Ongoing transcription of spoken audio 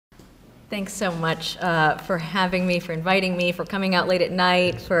Thanks so much for having me, for inviting me, for coming out late at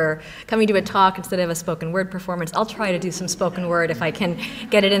night, for coming to a talk instead of a spoken word performance. I'll try to do some spoken word if I can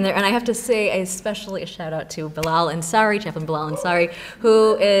get it in there. And I have to say especially a shout out to Bilal Ansari, Chaplain Bilal Ansari,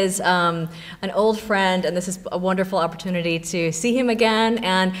 who is an old friend, and this is a wonderful opportunity to see him again.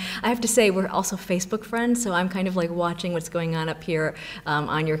 And I have to say we're also Facebook friends, so I'm kind of like watching what's going on up here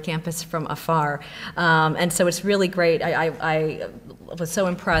on your campus from afar. And so it's really great. I was so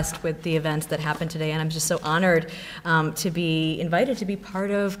impressed with the events that happened today, and I'm just so honored to be invited to be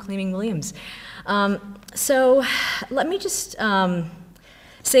part of Claiming Williams. So let me just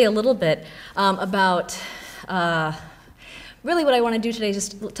say a little bit about really what I want to do today is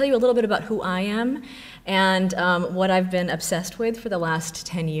just tell you a little bit about who I am and what I've been obsessed with for the last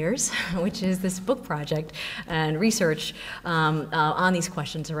 10 years, which is this book project and research on these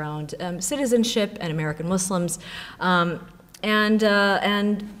questions around citizenship and American Muslims.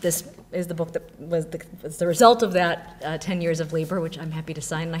 And this is the book that was the result of that 10 years of labor, which I'm happy to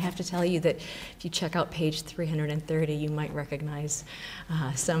sign. And I have to tell you that if you check out page 330, you might recognize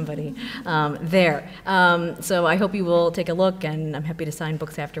somebody there. So I hope you will take a look, and I'm happy to sign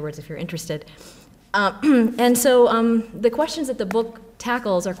books afterwards if you're interested. And so the questions that the book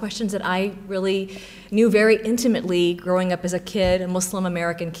tackles are questions that I really knew very intimately growing up as a kid, a Muslim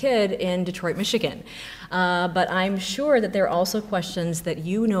American kid in Detroit, Michigan. But I'm sure that there are also questions that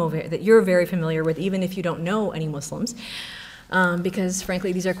you know, that you're very familiar with, even if you don't know any Muslims. Because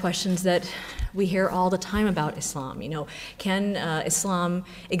frankly, these are questions that we hear all the time about Islam. You know, can Islam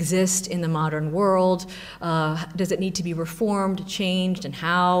exist in the modern world? Does it need to be reformed, changed, and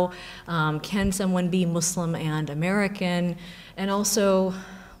how? Can someone be Muslim and American? And also,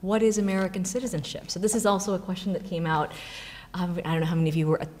 what is American citizenship? So this is also a question that came out. I don't know how many of you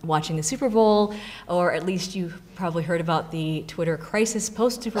were watching the Super Bowl, or at least you probably heard about the Twitter crisis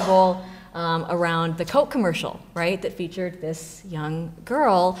post-Super Bowl around the Coke commercial, right, that featured this young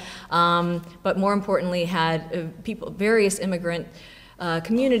girl, but more importantly had various immigrant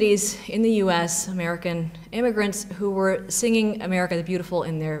communities in the U.S., American immigrants, who were singing America the Beautiful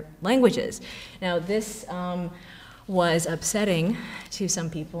in their languages. Now this was upsetting to some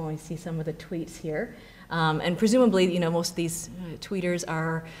people. I see some of the tweets here. And presumably, you know, most of these tweeters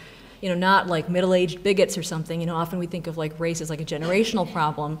are, you know, not like middle-aged bigots or something. You know, often we think of like race as like a generational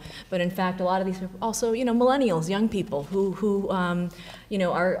problem, but in fact, a lot of these people also, you know, millennials, young people who you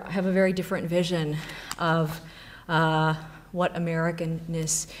know, have a very different vision of what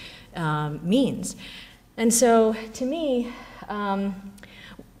Americanness means. And so, to me,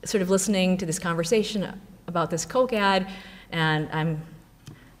 sort of listening to this conversation about this Coke ad, and I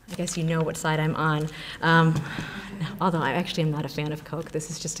guess you know what side I'm on. Although I actually am not a fan of Coke. This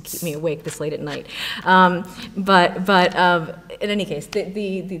is just to keep me awake this late at night. But in any case,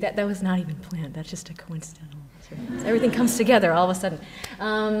 that was not even planned. That's just a coincidental. Everything comes together all of a sudden.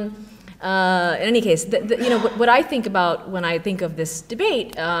 In any case, you know, what I think about when I think of this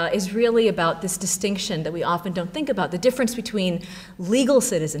debate is really about this distinction that we often don't think about, the difference between legal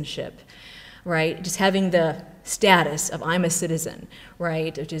citizenship, right, just having the status of I'm a citizen,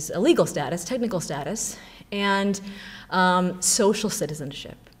 right, which is a legal status, technical status, and social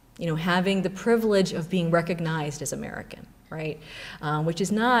citizenship, you know, having the privilege of being recognized as American, right, which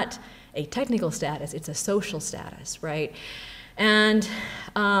is not a technical status, it's a social status, right, and,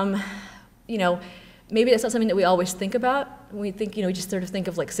 you know, maybe that's not something that we always think about. We think, you know, we just sort of think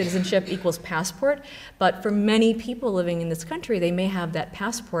of like citizenship equals passport, but for many people living in this country, they may have that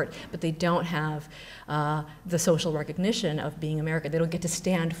passport, but they don't have the social recognition of being American. They don't get to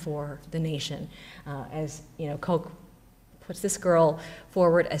stand for the nation. As, you know, Coke puts this girl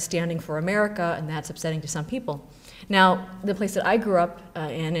forward as standing for America, and that's upsetting to some people. Now, the place that I grew up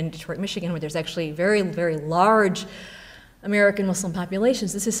in Detroit, Michigan, where there's actually very, very large American Muslim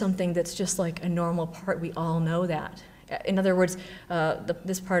populations, this is something that's just like a normal part. We all know that. In other words,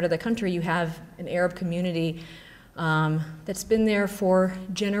 this part of the country, you have an Arab community that's been there for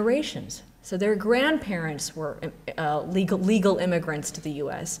generations. So their grandparents were legal immigrants to the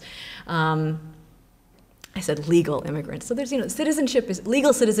U.S. I said legal immigrants. So there's, you know,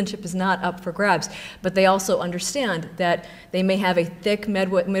 legal citizenship is not up for grabs, but they also understand that they may have a thick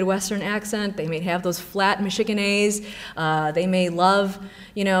Midwestern accent, they may have those flat Michiganese, they may love,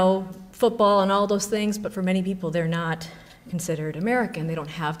 you know, football and all those things, but for many people they're not considered American. They don't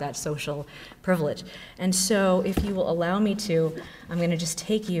have that social privilege. And so if you will allow me to, I'm going to just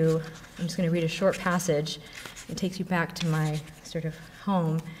take you, I'm just going to read a short passage. It takes you back to my sort of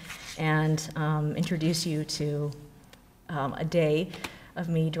home and introduce you to a day of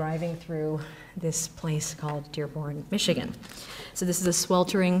me driving through this place called Dearborn, Michigan. So this is a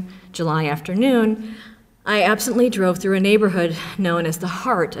sweltering July afternoon. I absently drove through a neighborhood known as the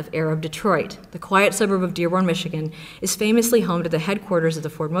heart of Arab Detroit. The quiet suburb of Dearborn, Michigan is famously home to the headquarters of the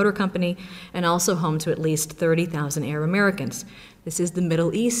Ford Motor Company and also home to at least 30,000 Arab Americans. This is the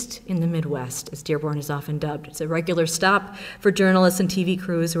Middle East in the Midwest, as Dearborn is often dubbed. It's a regular stop for journalists and TV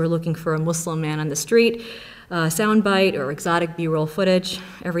crews who are looking for a Muslim man on the street, soundbite or exotic B-roll footage,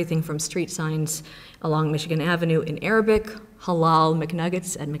 everything from street signs along Michigan Avenue in Arabic, halal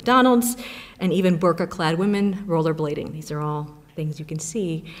McNuggets at McDonald's, and even burqa-clad women rollerblading. These are all things you can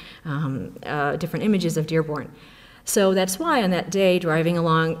see, different images of Dearborn. So that's why on that day, driving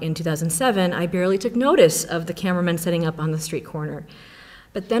along in 2007, I barely took notice of the cameramen setting up on the street corner.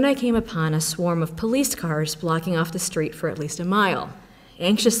 But then I came upon a swarm of police cars blocking off the street for at least a mile.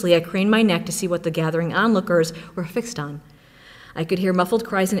 Anxiously, I craned my neck to see what the gathering onlookers were fixed on. I could hear muffled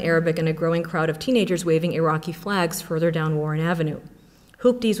cries in Arabic and a growing crowd of teenagers waving Iraqi flags further down Warren Avenue.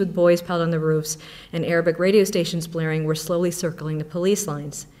 Hoopties with boys piled on the roofs and Arabic radio stations blaring were slowly circling the police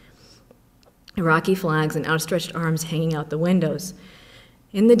lines. Iraqi flags and outstretched arms hanging out the windows.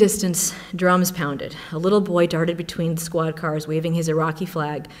 In the distance, drums pounded. A little boy darted between the squad cars waving his Iraqi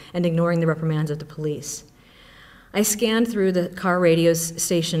flag and ignoring the reprimands of the police. I scanned through the car radio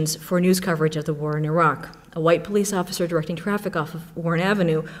stations for news coverage of the war in Iraq. A white police officer directing traffic off of Warren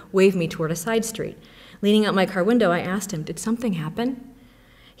Avenue waved me toward a side street. Leaning out my car window, I asked him, "Did something happen?"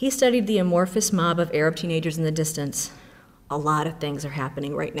 He studied the amorphous mob of Arab teenagers in the distance. "A lot of things are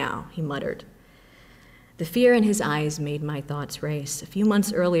happening right now," he muttered. The fear in his eyes made my thoughts race. A few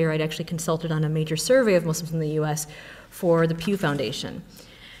months earlier, I'd actually consulted on a major survey of Muslims in the U.S. for the Pew Foundation.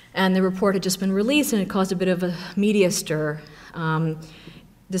 And the report had just been released, and it caused a bit of a media stir.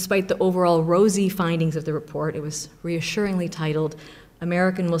 Despite the overall rosy findings of the report, it was reassuringly titled,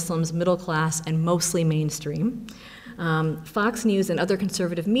 "American Muslims, Middle Class, and Mostly Mainstream." Fox News and other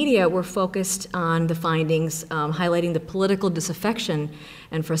conservative media were focused on the findings, highlighting the political disaffection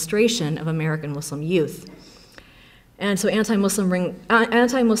and frustration of American Muslim youth. And so anti-Muslim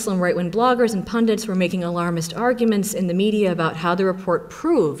right-wing bloggers and pundits were making alarmist arguments in the media about how the report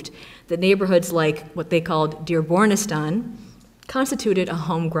proved that neighborhoods like what they called Dearbornistan constituted a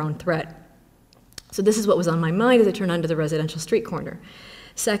homegrown threat. So this is what was on my mind as I turned onto the residential street corner.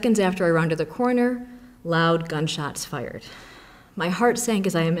 Seconds after I rounded the corner, loud gunshots fired. My heart sank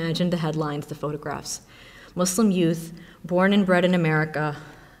as I imagined the headlines, the photographs. Muslim youth, born and bred in America,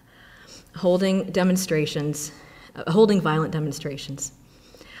 holding violent demonstrations.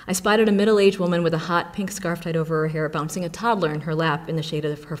 I spotted a middle-aged woman with a hot pink scarf tied over her hair, bouncing a toddler in her lap in the shade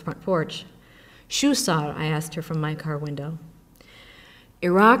of her front porch. "Shu sar?" I asked her from my car window.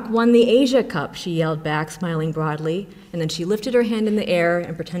 "Iraq won the Asia Cup," she yelled back, smiling broadly, and then she lifted her hand in the air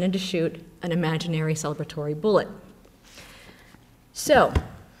and pretended to shoot an imaginary celebratory bullet. So,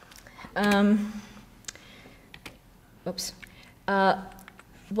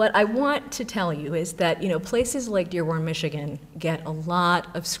 what I want to tell you is that, places like Dearborn, Michigan get a lot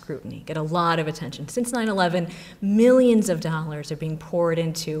of scrutiny, get a lot of attention. Since 9/11, millions of dollars are being poured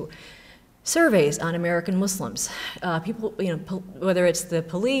into surveys on American Muslims. People, whether it's the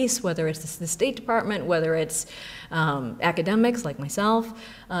police, whether it's the State Department, whether it's academics like myself,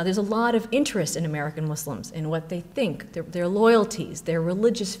 there's a lot of interest in American Muslims, in what they think, their loyalties, their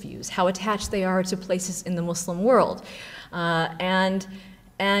religious views, how attached they are to places in the Muslim world.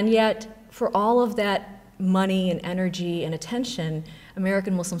 And yet, for all of that money and energy and attention,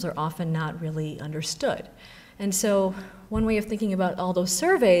 American Muslims are often not really understood. And so one way of thinking about all those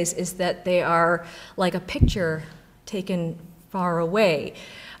surveys is that they are like a picture taken far away,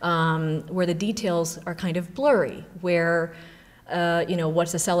 where the details are kind of blurry, where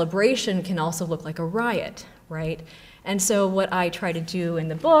what's a celebration can also look like a riot, right? And so what I try to do in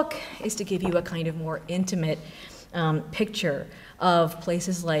the book is to give you a kind of more intimate picture of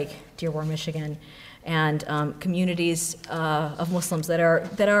places like Dearborn, Michigan, and communities of Muslims that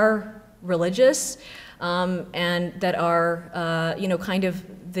are religious, and that are, kind of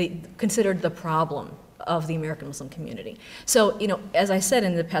considered the problem of the American Muslim community. So, as I said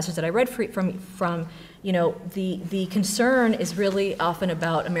in the passage that I read from the concern is really often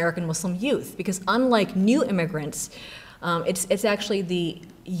about American Muslim youth, because unlike new immigrants, it's actually the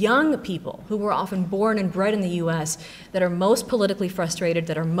young people who were often born and bred in the U.S. that are most politically frustrated,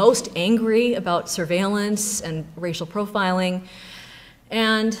 that are most angry about surveillance and racial profiling,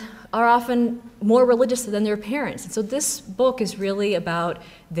 and are often more religious than their parents. And so this book is really about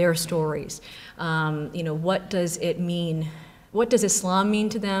their stories. What does it mean? What does Islam mean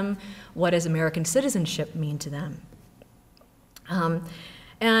to them? What does American citizenship mean to them? Um,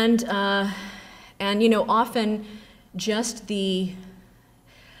 and, you know, often just the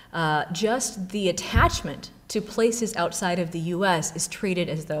attachment to places outside of the US is treated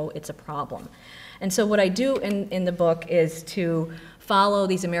as though it's a problem. And so what I do in the book is to follow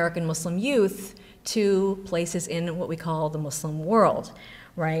these American Muslim youth to places in what we call the Muslim world,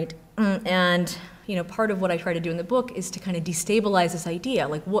 right? And you know, part of what I try to do in the book is to kind of destabilize this idea,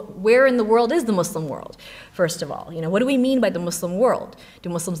 like where in the world is the Muslim world, first of all? You know, what do we mean by the Muslim world? Do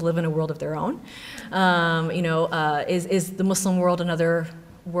Muslims live in a world of their own? You know, is the Muslim world another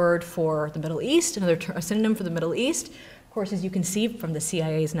word for the Middle East, another synonym for the Middle East? Of course, as you can see from the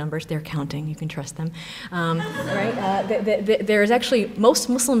CIA's numbers, they're counting, you can trust them, right? There's actually, most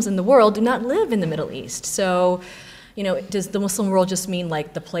Muslims in the world do not live in the Middle East. So, you know, does the Muslim world just mean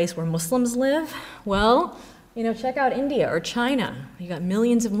like the place where Muslims live? Well, you know, check out India or China. You got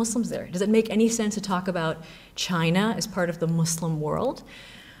millions of Muslims there. Does it make any sense to talk about China as part of the Muslim world?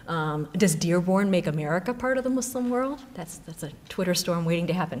 Does Dearborn make America part of the Muslim world? That's a Twitter storm waiting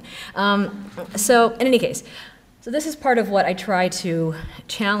to happen. So in any case, so this is part of what I try to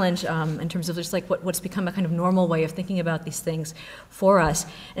challenge in terms of just like what's become a kind of normal way of thinking about these things for us.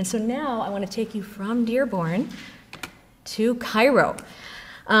 And so now I want to take you from Dearborn to Cairo.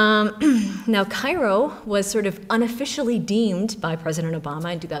 Now, Cairo was sort of unofficially deemed by President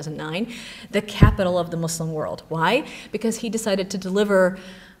Obama in 2009 the capital of the Muslim world. Why? Because he decided to deliver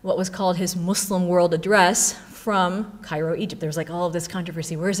what was called his Muslim World Address from Cairo, Egypt. There was like all of this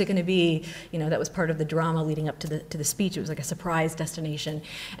controversy. Where is it going to be? You know, that was part of the drama leading up to the speech. It was like a surprise destination.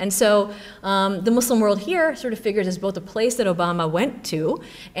 And so the Muslim world here sort of figures as both a place that Obama went to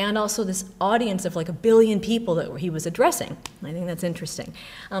and also this audience of like 1 billion people that he was addressing. I think that's interesting.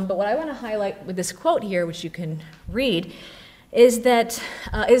 But what I want to highlight with this quote here, which you can read, is that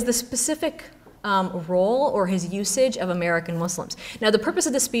is the specific role or his usage of American Muslims. Now, the purpose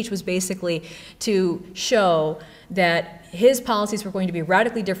of the speech was basically to show that his policies were going to be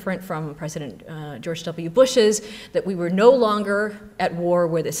radically different from President George W. Bush's, that we were no longer at war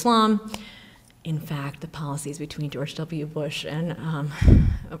with Islam. In fact, the policies between George W. Bush and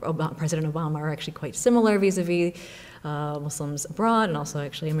President Obama are actually quite similar vis-a-vis Muslims abroad and also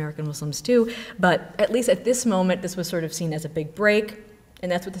actually American Muslims too. But at least at this moment, this was sort of seen as a big break,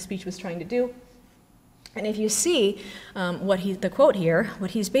 and that's what the speech was trying to do. And if you see the quote here,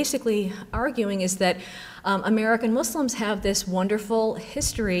 what he's basically arguing is that American Muslims have this wonderful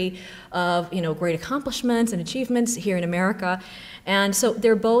history of, you know, great accomplishments and achievements here in America. And so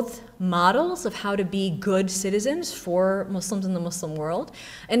they're both models of how to be good citizens for Muslims in the Muslim world.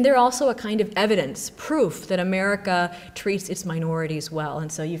 And they're also a kind of evidence, proof that America treats its minorities well.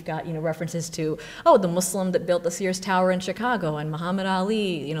 And so you've got, you know, references to, oh, the Muslim that built the Sears Tower in Chicago, and Muhammad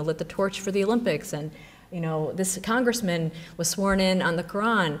Ali, you know, lit the torch for the Olympics, and you know, this congressman was sworn in on the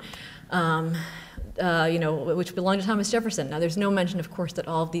Quran, you know, which belonged to Thomas Jefferson. Now, there's no mention, of course, that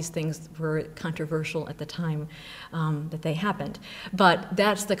all of these things were controversial at the time that they happened. But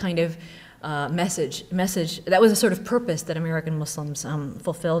that's the kind of message, that was a sort of purpose that American Muslims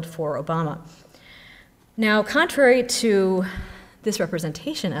fulfilled for Obama. Now, contrary to this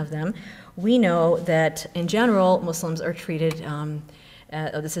representation of them, we know that, in general, Muslims are treated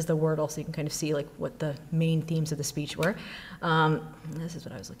this is the Wordle, so you can kind of see like what the main themes of the speech were. This is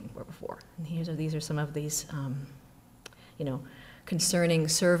what I was looking for before. And these are some of these, you know, concerning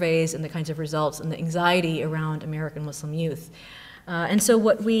surveys and the kinds of results and the anxiety around American Muslim youth. And so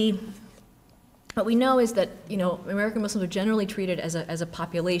what we know is that, you know, American Muslims are generally treated as a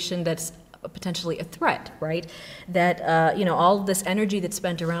population that's potentially a threat, right? That, you know, all of this energy that's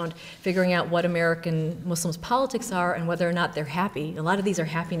spent around figuring out what American Muslims' politics are and whether or not they're happy. A lot of these are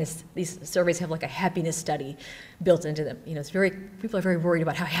happiness, these surveys have like a happiness study built into them. You know, people are very worried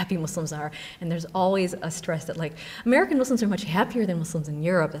about how happy Muslims are, and there's always a stress that like, American Muslims are much happier than Muslims in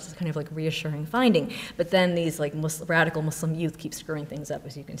Europe. This is kind of like reassuring finding. But then these like radical Muslim youth keep screwing things up,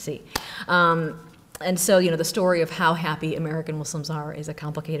 as you can see. And so, you know, the story of how happy American Muslims are is a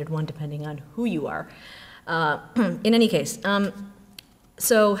complicated one depending on who you are. In any case,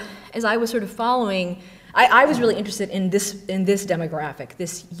 so as I was sort of following, I was really interested in this demographic,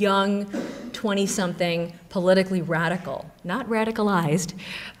 this young 20-something, politically radical, not radicalized,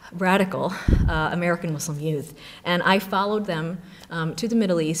 radical American Muslim youth. And I followed them to the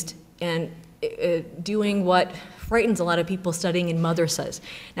Middle East and doing what frightens a lot of people studying in madrasas.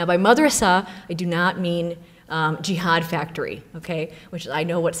 Now, by madrasa, I do not mean jihad factory, okay, which I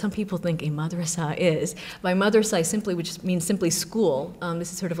know what some people think a madrasa is. By madrasa, which means simply school.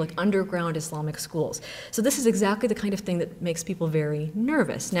 This is sort of like underground Islamic schools. So this is exactly the kind of thing that makes people very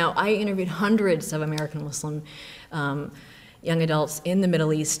nervous. Now, I interviewed hundreds of American Muslim young adults in the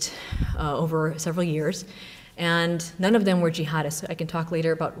Middle East over several years. And none of them were jihadists. I can talk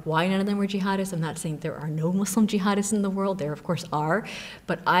later about why none of them were jihadists. I'm not saying there are no Muslim jihadists in the world. There, of course, are.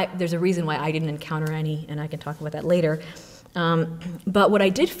 But there's a reason why I didn't encounter any, and I can talk about that later. But what I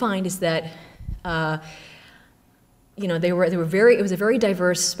did find is that you know, it was a very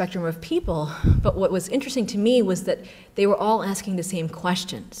diverse spectrum of people, but what was interesting to me was that they were all asking the same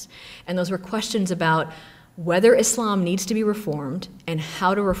questions. And those were questions about whether Islam needs to be reformed and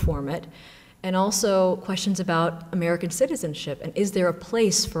how to reform it, and also questions about American citizenship, and is there a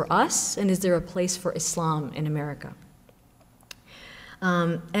place for us, and is there a place for Islam in America?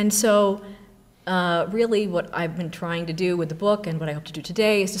 And so really what I've been trying to do with the book, and what I hope to do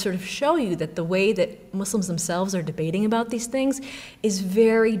today, is to sort of show you that the way that Muslims themselves are debating about these things is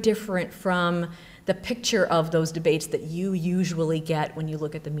very different from the picture of those debates that you usually get when you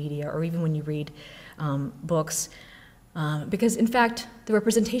look at the media or even when you read books. Because in fact, the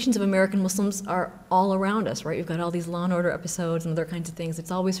representations of American Muslims are all around us, right? You've got all these Law and Order episodes and other kinds of things.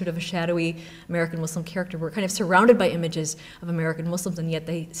 It's always sort of a shadowy American Muslim character. We're kind of surrounded by images of American Muslims, and yet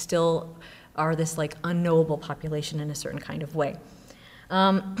they still are this like unknowable population in a certain kind of way.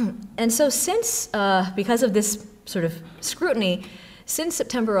 And so since, because of this sort of scrutiny, since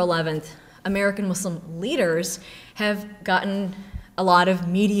September 11th, American Muslim leaders have gotten a lot of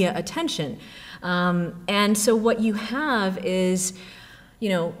media attention. And so what you have is, you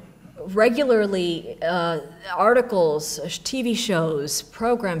know, regularly articles, TV shows,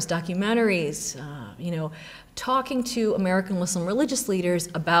 programs, documentaries, you know, talking to American Muslim religious leaders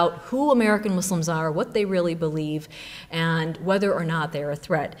about who American Muslims are, what they really believe, and whether or not they're a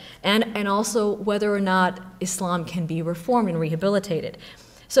threat, and also whether or not Islam can be reformed and rehabilitated.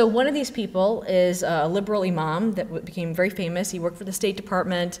 So one of these people is a liberal imam that became very famous. He worked for the State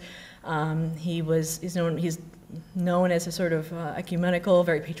Department. He's known as a sort of ecumenical,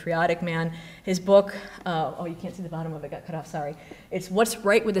 very patriotic man. His book, oh, you can't see the bottom of it, got cut off, sorry. It's What's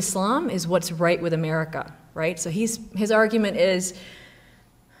Right with Islam is What's Right with America, right? So his argument is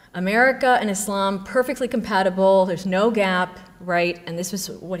America and Islam perfectly compatible, there's no gap, right? And this was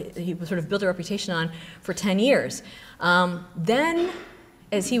what he sort of built a reputation on for 10 years. Then,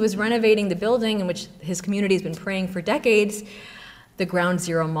 as he was renovating the building in which his community has been praying for decades, the Ground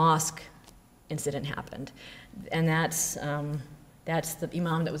Zero Mosque incident happened. And that's the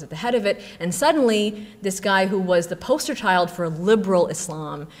imam that was at the head of it. And suddenly, this guy who was the poster child for liberal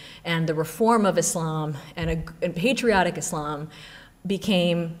Islam and the reform of Islam and patriotic Islam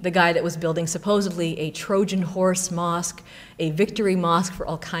became the guy that was building supposedly a Trojan horse mosque, a victory mosque for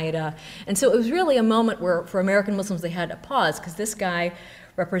Al-Qaeda. And so it was really a moment where, for American Muslims, they had to pause, because this guy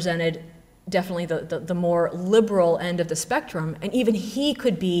represented definitely the more liberal end of the spectrum, and even he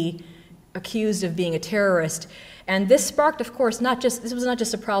could be accused of being a terrorist. And this sparked, of course, this was not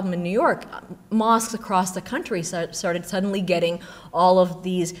just a problem in New York. Mosques across the country started suddenly getting all of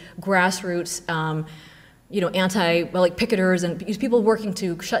these grassroots, you know, like picketers and people working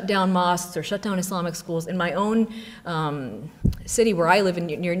to shut down mosques or shut down Islamic schools. In my own city where I live,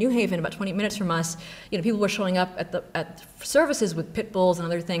 near New Haven, about 20 minutes from us, you know, people were showing up at services with pit bulls and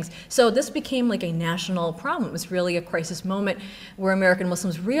other things. So this became like a national problem. It was really a crisis moment where American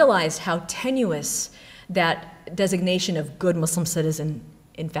Muslims realized how tenuous that designation of good Muslim citizen,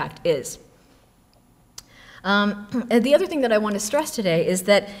 in fact, is. And the other thing that I want to stress today is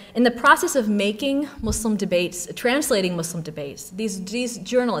that in the process of making Muslim debates, translating Muslim debates, these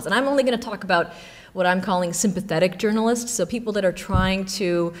journalists, and I'm only going to talk about what I'm calling sympathetic journalists, so people that are trying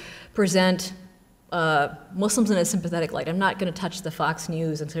to present Muslims in a sympathetic light. I'm not going to touch the Fox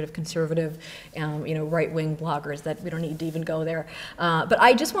News and sort of conservative, you know, right-wing bloggers. That we don't need to even go there. But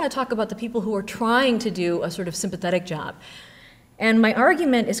I just want to talk about the people who are trying to do a sort of sympathetic job. And my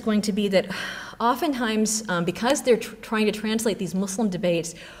argument is going to be that oftentimes, because they're trying to translate these Muslim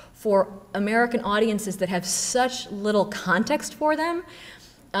debates for American audiences that have such little context for them,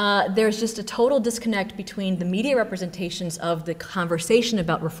 there's just a total disconnect between the media representations of the conversation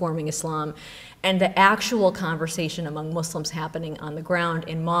about reforming Islam and the actual conversation among Muslims happening on the ground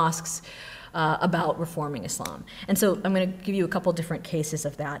in mosques about reforming Islam. And so I'm going to give you a couple different cases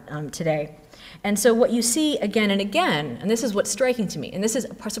of that today. And so what you see again and again, and this is what's striking to me, and this is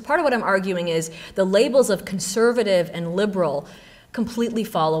so part of what I'm arguing is the labels of conservative and liberal completely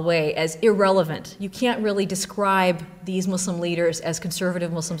fall away as irrelevant. You can't really describe these Muslim leaders as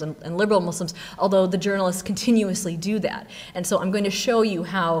conservative Muslims and liberal Muslims, although the journalists continuously do that. And so I'm going to show you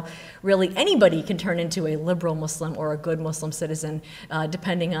how really anybody can turn into a liberal Muslim or a good Muslim citizen,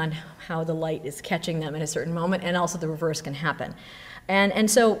 depending on how the light is catching them in a certain moment, and also the reverse can happen. And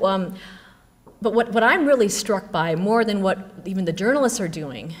so but what I'm really struck by, more than what even the journalists are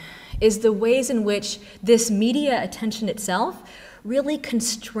doing, is the ways in which this media attention itself really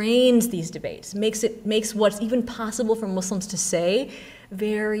constrains these debates, makes what's even possible for Muslims to say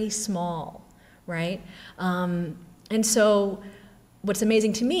very small, right? And so what's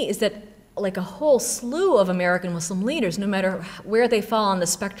amazing to me is that like a whole slew of American Muslim leaders, no matter where they fall on the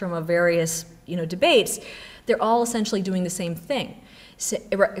spectrum of various debates, they're all essentially doing the same thing.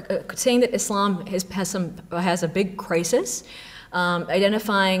 Saying that Islam has a big crisis,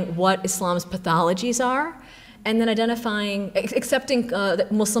 identifying what Islam's pathologies are, and then accepting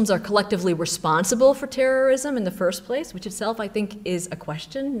that Muslims are collectively responsible for terrorism in the first place, which itself I think is a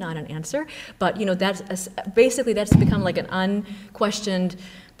question, not an answer. But basically that's become like an unquestioned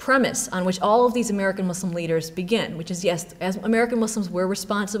premise on which all of these American Muslim leaders begin, which is yes, as American Muslims, we're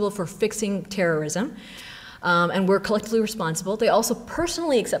responsible for fixing terrorism. And we're collectively responsible. They also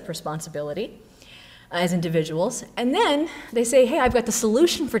personally accept responsibility as individuals. And then they say, hey, I've got the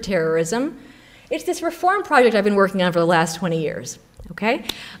solution for terrorism. It's this reform project I've been working on for the last 20 years, okay?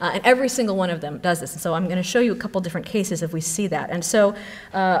 And every single one of them does this. And so I'm going to show you a couple different cases if we see that. And so,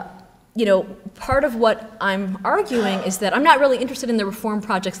 part of what I'm arguing is that I'm not really interested in the reform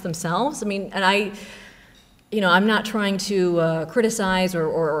projects themselves. I mean, and I'm not trying to criticize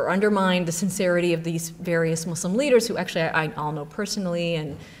or undermine the sincerity of these various Muslim leaders who actually I all know personally,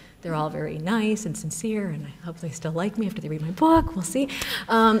 and they're all very nice and sincere, and I hope they still like me after they read my book. We'll see.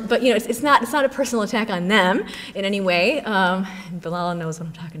 But it's not a personal attack on them in any way. Bilal knows what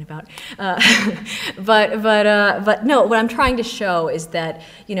I'm talking about. But no, what I'm trying to show is that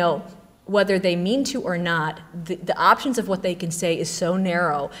whether they mean to or not, the options of what they can say is so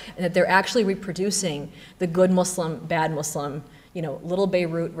narrow, and that they're actually reproducing the good Muslim, bad Muslim, Little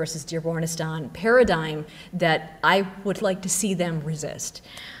Beirut versus Dearbornistan paradigm that I would like to see them resist.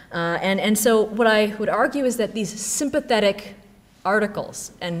 And so what I would argue is that these sympathetic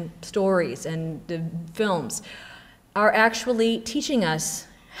articles and stories and the films are actually teaching us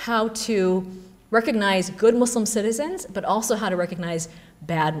how to recognize good Muslim citizens, but also how to recognize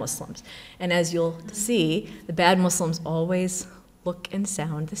bad Muslims. And as you'll see, the bad Muslims always look and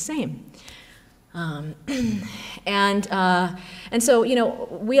sound the same. And so,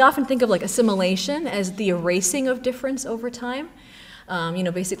 we often think of like assimilation as the erasing of difference over time.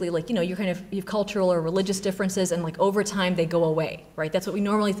 Basically like, you have cultural or religious differences, and like over time they go away, right? That's what we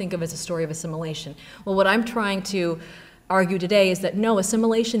normally think of as a story of assimilation. Well, what I'm trying to argue today is that no,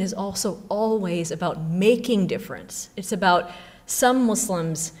 assimilation is also always about making difference. It's about some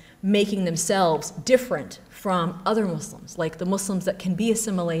Muslims making themselves different from other Muslims, like the Muslims that can be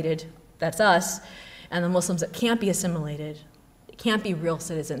assimilated, that's us, and the Muslims that can't be assimilated, can't be real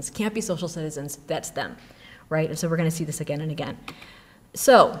citizens, can't be social citizens, that's them, right? And so we're going to see this again and again.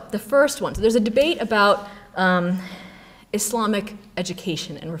 So the first one, so there's a debate about Islamic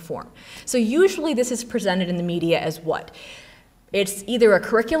education and reform. So usually this is presented in the media as what? It's either a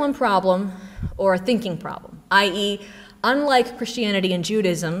curriculum problem or a thinking problem, i.e., unlike Christianity and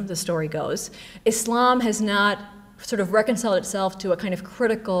Judaism, the story goes, Islam has not sort of reconciled itself to a kind of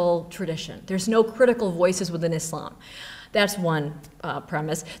critical tradition. There's no critical voices within Islam. That's one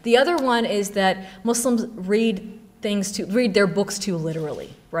premise. The other one is that Muslims read their books too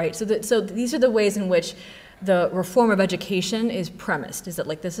literally, right? So these are the ways in which the reform of education is premised. Is that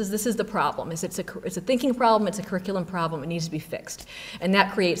like this is the problem? It's a thinking problem. It's a curriculum problem. It needs to be fixed, and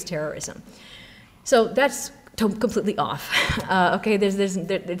that creates terrorism. So that's completely off. Okay,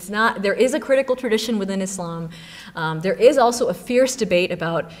 there is a critical tradition within Islam. There is also a fierce debate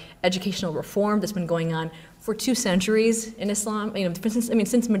about educational reform that's been going on for 2 centuries in Islam.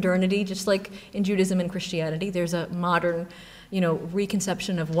 Since modernity, just like in Judaism and Christianity, there's a modern,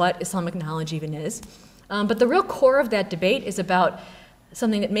 reconception of what Islamic knowledge even is. But the real core of that debate is about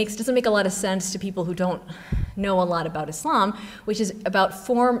something that doesn't make a lot of sense to people who don't know a lot about Islam, which is about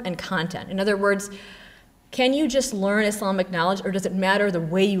form and content. In other words, can you just learn Islamic knowledge, or does it matter the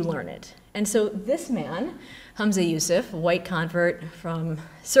way you learn it? And so this man, Hamza Yusuf, a white convert from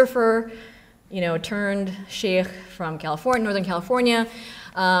surfer, turned sheikh from California, Northern California,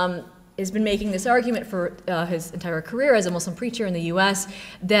 has been making this argument for his entire career as a Muslim preacher in the US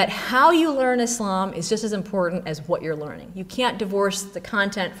that how you learn Islam is just as important as what you're learning. You can't divorce the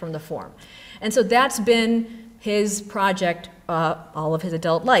content from the form. And so that's been his project all of his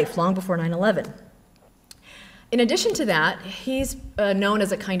adult life, long before 9/11. In addition to that, he's known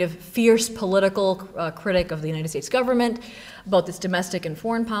as a kind of fierce political critic of the United States government, both its domestic and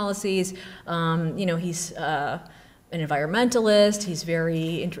foreign policies. He's an environmentalist. He's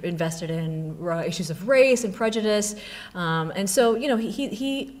very invested in issues of race and prejudice. And so,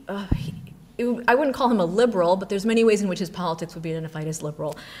 I wouldn't call him a liberal, but there's many ways in which his politics would be identified as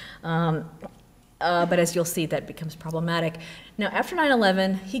liberal. But as you'll see, that becomes problematic. Now, after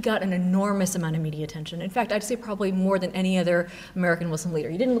 9/11, he got an enormous amount of media attention. In fact, I'd say probably more than any other American Muslim leader.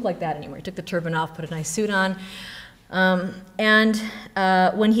 He didn't look like that anymore. He took the turban off, put a nice suit on.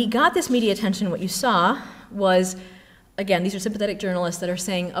 When he got this media attention, what you saw was, again, these are sympathetic journalists that are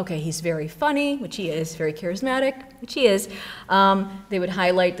saying, okay, he's very funny, which he is, very charismatic, which he is. They would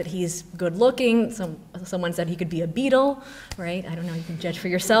highlight that he's good looking. Someone said he could be a Beatle, right? I don't know, you can judge for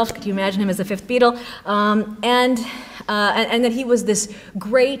yourself. Could you imagine him as a fifth Beatle? And that he was this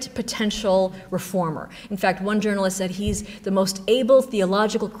great potential reformer. In fact, one journalist said he's the most able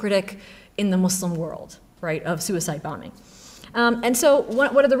theological critic in the Muslim world, right, of suicide bombing. And so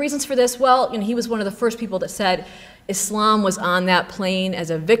what are the reasons for this? Well, he was one of the first people that said Islam was on that plane as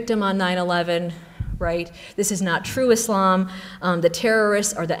a victim on 9/11, right? This is not true Islam. The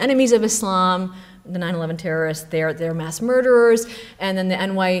terrorists are the enemies of Islam. The 9/11 terrorists, they're mass murderers. And then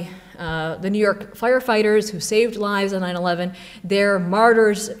the New York firefighters who saved lives on 9/11, they're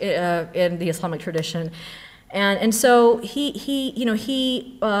martyrs in the Islamic tradition. And so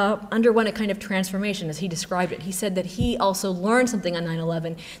he underwent a kind of transformation, as he described it. He said that he also learned something on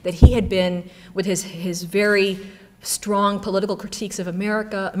 9/11, that he had been, with his very strong political critiques of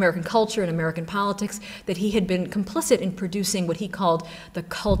America, American culture and American politics, that he had been complicit in producing what he called the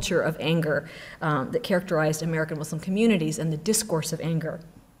culture of anger that characterized American Muslim communities and the discourse of anger.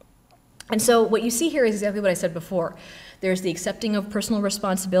 And so what you see here is exactly what I said before. There's the accepting of personal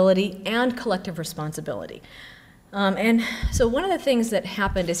responsibility and collective responsibility. And so one of the things that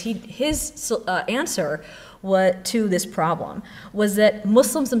happened is his answer to this problem was that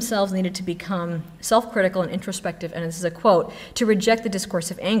Muslims themselves needed to become self-critical and introspective, and this is a quote, to reject the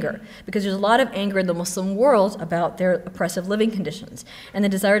discourse of anger, because there's a lot of anger in the Muslim world about their oppressive living conditions, and the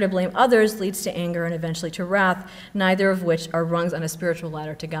desire to blame others leads to anger and eventually to wrath, neither of which are rungs on a spiritual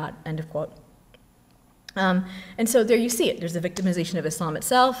ladder to God, end of quote. And so there you see it. There's the victimization of Islam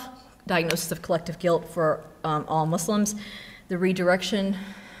itself, diagnosis of collective guilt for all Muslims, the redirection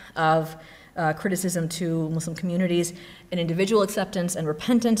of criticism to Muslim communities, and individual acceptance and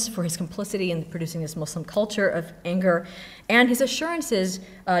repentance for his complicity in producing this Muslim culture of anger, and his assurances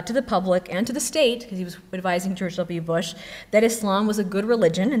to the public and to the state, because he was advising George W. Bush, that Islam was a good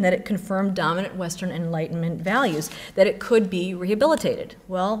religion and that it confirmed dominant Western Enlightenment values, that it could be rehabilitated.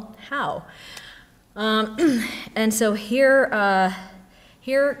 Well, how? And so here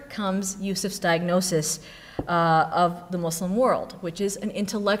comes Yusuf's diagnosis of the Muslim world, which is an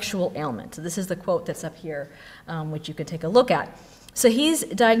intellectual ailment. So this is the quote that's up here, which you can take a look at. So he's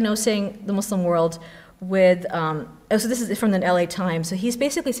diagnosing the Muslim world with, so this is from the LA Times. So he's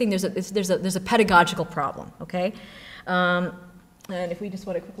basically saying there's a pedagogical problem, okay? And if we just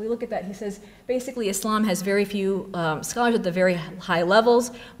want to quickly look at that, he says, basically Islam has very few scholars at the very high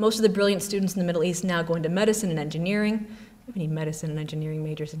levels. Most of the brilliant students in the Middle East now go into medicine and engineering. We have any medicine and engineering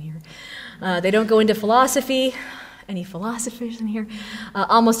majors in here? They don't go into philosophy. Any philosophers in here?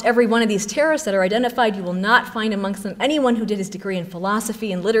 Almost every one of these terrorists that are identified, you will not find amongst them anyone who did his degree in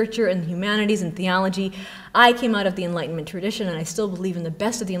philosophy and literature and humanities and theology. I came out of the Enlightenment tradition, and I still believe in the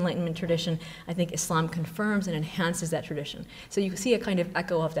best of the Enlightenment tradition. I think Islam confirms and enhances that tradition. So you see a kind of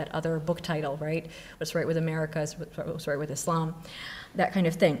echo of that other book title, right? What's right with America is what's right with Islam, that kind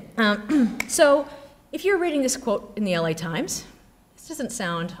of thing. So if you're reading this quote in the LA Times, this doesn't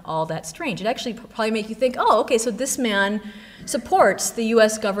sound all that strange. It actually probably make you think, oh, okay, so this man supports the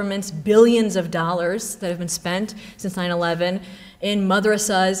US government's billions of dollars that have been spent since 9/11 in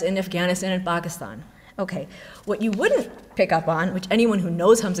madrasas in Afghanistan and Pakistan. Okay, what you wouldn't pick up on, which anyone who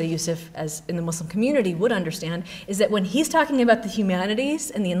knows Hamza Yusuf as in the Muslim community would understand, is that when he's talking about the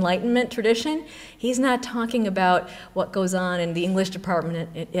humanities and the Enlightenment tradition, he's not talking about what goes on in the English department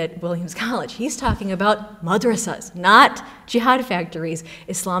at Williams College. He's talking about madrasas, not jihad factories,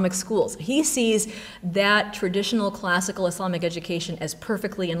 Islamic schools. He sees that traditional classical Islamic education as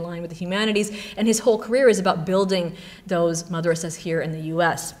perfectly in line with the humanities, and his whole career is about building those madrasas here in the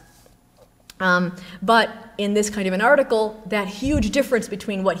US. But in this kind of an article, that huge difference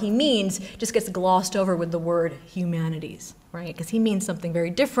between what he means just gets glossed over with the word humanities, right? Because he means something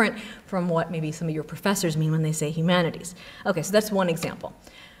very different from what maybe some of your professors mean when they say humanities. Okay, so that's one example.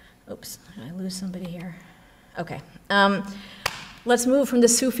 Oops, did I lose somebody here? Okay. Let's move from the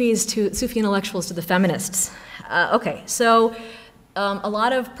Sufi intellectuals to the feminists. Okay, so a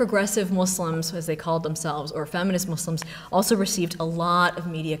lot of progressive Muslims, as they called themselves, or feminist Muslims, also received a lot of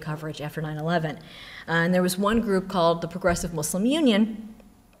media coverage after 9/11. And there was one group called the Progressive Muslim Union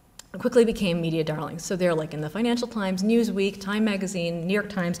quickly became media darlings. So they're like in the Financial Times, Newsweek, Time Magazine, New York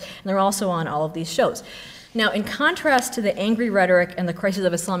Times, and they're also on all of these shows. Now, in contrast to the angry rhetoric and the crisis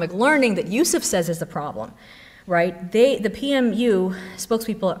of Islamic learning that Yusuf says is the problem, right? The PMU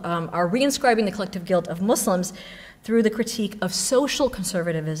spokespeople are reinscribing the collective guilt of Muslims through the critique of social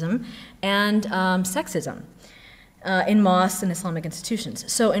conservatism and sexism in mosques and Islamic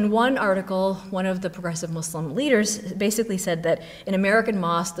institutions. So in one article, one of the progressive Muslim leaders basically said that in American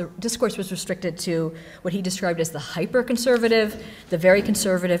mosques, the discourse was restricted to what he described as the hyper-conservative, the very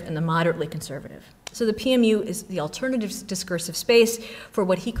conservative, and the moderately conservative. So the PMU is the alternative discursive space for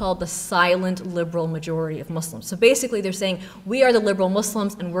what he called the silent liberal majority of Muslims. So basically they're saying, we are the liberal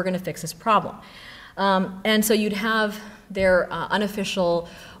Muslims and we're going to fix this problem. And so you'd have their unofficial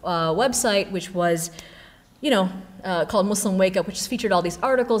website, which was, called Muslim Wake Up, which featured all these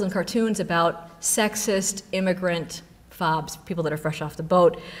articles and cartoons about sexist immigrant fobs, people that are fresh off the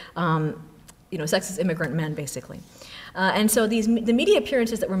boat, sexist immigrant men, basically. And so the media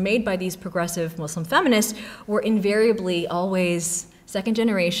appearances that were made by these progressive Muslim feminists were invariably always second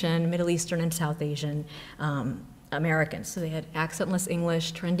generation, Middle Eastern and South Asian Americans. So they had accentless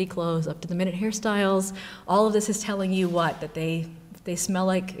English, trendy clothes, up-to-the-minute hairstyles. All of this is telling you what? That they smell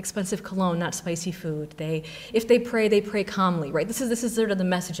like expensive cologne, not spicy food. If they pray calmly, right? This is sort of the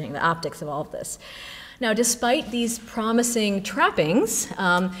messaging, the optics of all of this. Now, despite these promising trappings,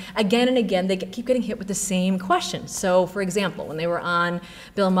 again and again, they keep getting hit with the same questions. So, for example, when they were on,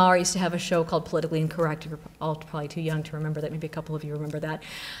 Bill Maher used to have a show called Politically Incorrect. You're all probably too young to remember that. Maybe a couple of you remember that.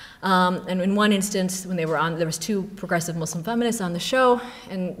 And in one instance, when they were on, there was two progressive Muslim feminists on the show,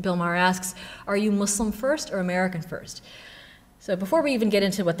 and Bill Maher asks, are you Muslim first or American first? So before we even get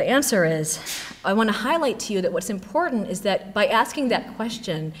into what the answer is, I want to highlight to you that what's important is that by asking that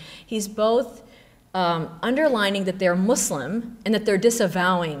question, he's both underlining that they're Muslim and that they're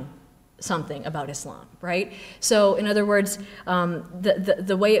disavowing something about Islam, right? So in other words,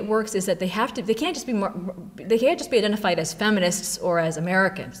 the way it works is that they can't just be identified as feminists or as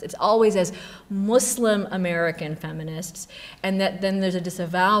Americans. It's always as Muslim American feminists, and that then there's a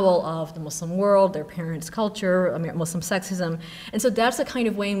disavowal of the Muslim world, their parents' culture, Muslim sexism, and so that's the kind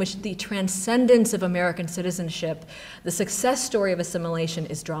of way in which the transcendence of American citizenship, the success story of assimilation,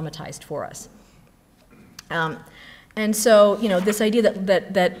 is dramatized for us. And so, this idea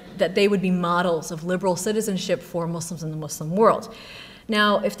that they would be models of liberal citizenship for Muslims in the Muslim world.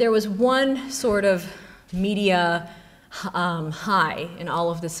 Now, if there was one sort of media high in all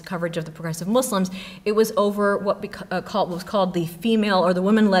of this coverage of the progressive Muslims, it was over what was called the Female or the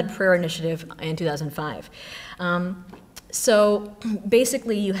Women-Led Prayer Initiative in 2005. So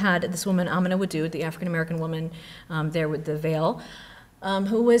basically, you had this woman, Amina Wadud, the African-American woman there with the veil,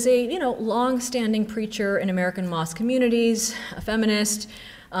 who was a long-standing preacher in American mosque communities, a feminist,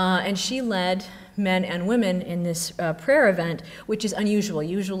 and she led men and women in this prayer event, which is unusual.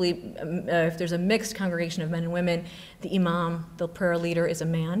 Usually, if there's a mixed congregation of men and women, the imam, the prayer leader, is a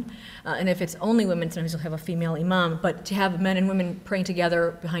man, and if it's only women, sometimes you'll have a female imam. But to have men and women praying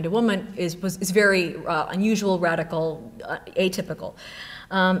together behind a woman is very unusual, radical, atypical,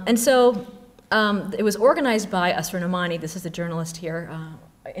 and so. It was organized by Asra Nomani. This is the journalist here,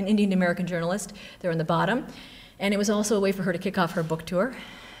 an Indian-American journalist. They're on the bottom. And it was also a way for her to kick off her book tour.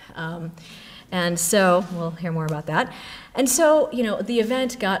 And so, we'll hear more about that. And so, the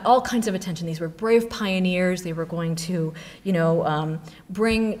event got all kinds of attention. These were brave pioneers. They were going to,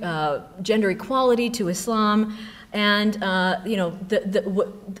 bring gender equality to Islam. And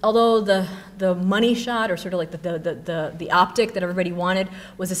although the money shot, or sort of like the optic that everybody wanted,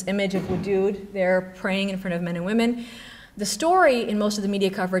 was this image of Wadud there praying in front of men and women, the story in most of the media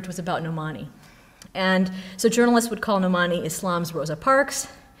coverage was about Nomani. And so journalists would call Nomani Islam's Rosa Parks,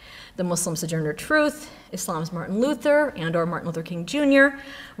 the Muslim Sojourner Truth, Islam's Martin Luther, and/or Martin Luther King Jr.,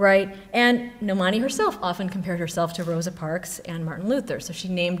 right? And Nomani herself often compared herself to Rosa Parks and Martin Luther. So she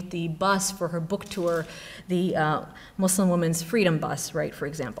named the bus for her book tour the Muslim Women's Freedom Bus, right, for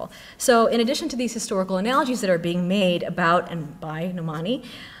example. So in addition to these historical analogies that are being made about and by Nomani,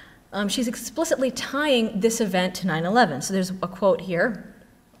 she's explicitly tying this event to 9/11. So there's a quote here,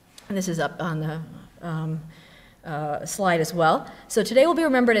 and this is up on the slide as well. So today will be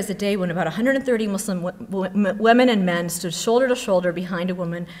remembered as the day when about 130 Muslim women and men stood shoulder to shoulder behind a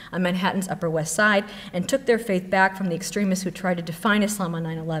woman on Manhattan's Upper West Side and took their faith back from the extremists who tried to define Islam on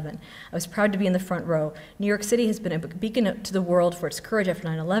 9/11. I was proud to be in the front row. New York City has been a beacon to the world for its courage after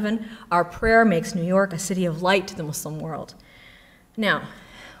 9/11. Our prayer makes New York a city of light to the Muslim world. Now,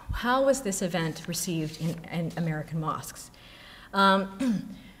 how was this event received in American mosques?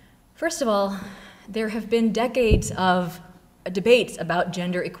 First of all, there have been decades of debates about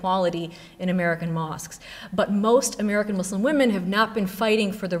gender equality in American mosques. But most American Muslim women have not been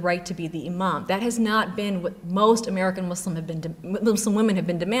fighting for the right to be the imam. That has not been what most American Muslim women have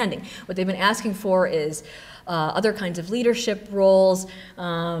been demanding. What they've been asking for is other kinds of leadership roles,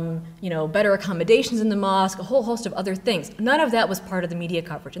 better accommodations in the mosque, a whole host of other things. None of that was part of the media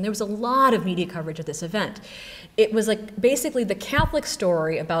coverage, and there was a lot of media coverage of this event. It was like basically the Catholic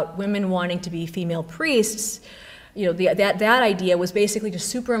story about women wanting to be female priests. That idea was basically just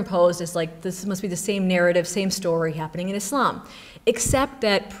superimposed as like, this must be the same narrative, same story happening in Islam, except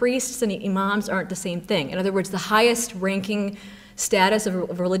that priests and imams aren't the same thing. In other words, the highest ranking status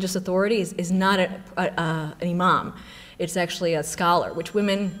of religious authority is not an imam. It's actually a scholar, which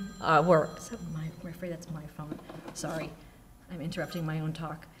women were. So I'm afraid that's my phone. Sorry, I'm interrupting my own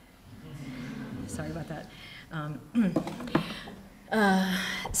talk. Sorry about that.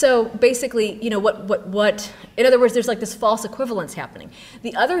 So basically, in other words, there's like this false equivalence happening.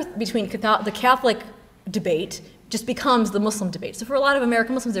 The other between the Catholic debate just becomes the Muslim debate. So for a lot of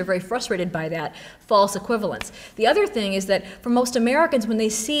American Muslims, they're very frustrated by that false equivalence. The other thing is that for most Americans, when they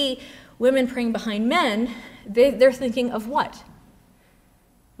see women praying behind men, they're thinking of what?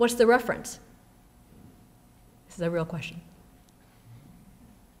 What's the reference? This is a real question.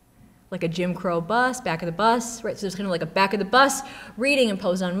 Like a Jim Crow bus, back of the bus, right? So there's kind of like a back of the bus reading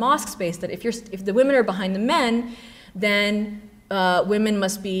imposed on mosque space that if the women are behind the men, then women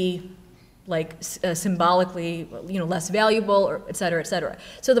must be like symbolically, less valuable, or et cetera, et cetera.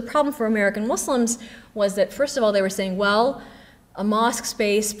 So the problem for American Muslims was that, first of all, they were saying, well, a mosque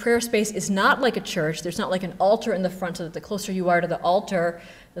space, prayer space is not like a church. There's not like an altar in the front, so that the closer you are to the altar,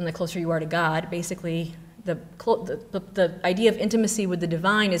 then the closer you are to God. Basically, the idea of intimacy with the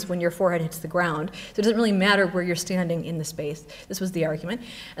divine is when your forehead hits the ground. So it doesn't really matter where you're standing in the space. This was the argument.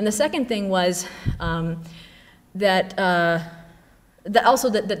 And the second thing was that also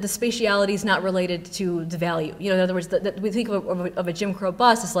that the spatiality is not related to the value. In other words, that we think of a Jim Crow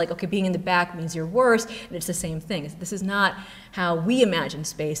bus as like, okay, being in the back means you're worse, and it's the same thing. This is not how we imagine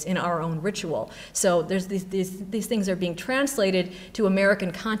space in our own ritual. So there's these things are being translated to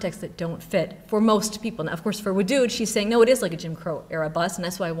American contexts that don't fit for most people. Now, of course, for Wadud, she's saying, no, it is like a Jim Crow era bus, and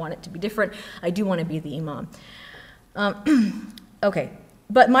that's why I want it to be different. I do want to be the imam. Okay.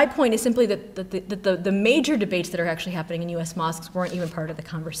 But my point is simply that the major debates that are actually happening in US mosques weren't even part of the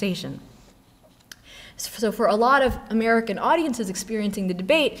conversation. So for a lot of American audiences experiencing the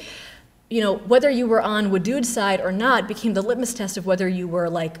debate, whether you were on Wadud's side or not became the litmus test of whether you were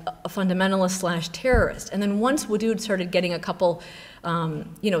like a fundamentalist / terrorist. And then once Wadud started getting a couple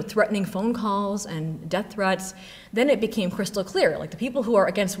threatening phone calls and death threats, then it became crystal clear. Like the people who are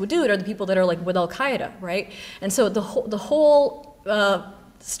against Wadud are the people that are like with Al-Qaeda, right? And so the whole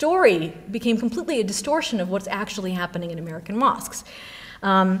story became completely a distortion of what's actually happening in American mosques.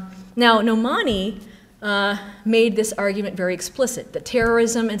 Now, Nomani made this argument very explicit, that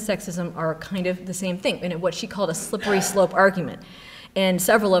terrorism and sexism are kind of the same thing, in what she called a slippery slope argument in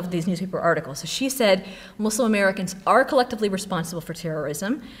several of these newspaper articles. So she said Muslim Americans are collectively responsible for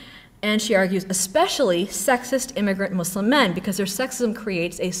terrorism, and she argues especially sexist immigrant Muslim men, because their sexism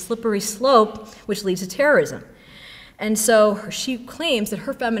creates a slippery slope which leads to terrorism. And so she claims that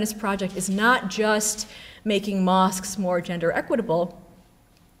her feminist project is not just making mosques more gender equitable,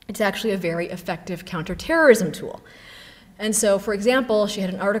 it's actually a very effective counterterrorism tool. And so, for example, she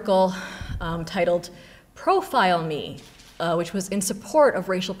had an article titled Profile Me, which was in support of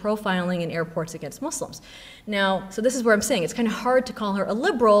racial profiling in airports against Muslims. Now, so this is where I'm saying it's kind of hard to call her a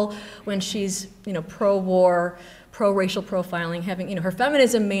liberal when she's, pro-war, pro-racial profiling, having, her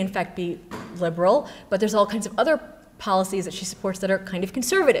feminism may in fact be liberal, but there's all kinds of other policies that she supports that are kind of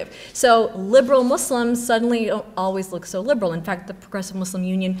conservative. So liberal Muslims suddenly don't always look so liberal. In fact, the Progressive Muslim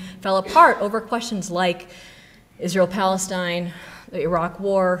Union fell apart over questions like Israel-Palestine, the Iraq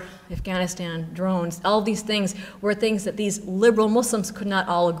War, Afghanistan, drones. All of these things were things that these liberal Muslims could not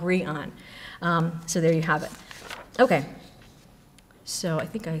all agree on. So there you have it. Okay. So I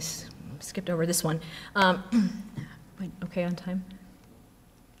think I skipped over this one. Wait, okay on time?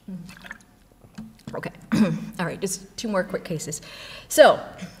 Okay, all right, just two more quick cases. So,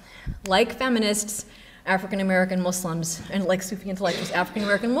 like feminists, African-American Muslims, and like Sufi intellectuals,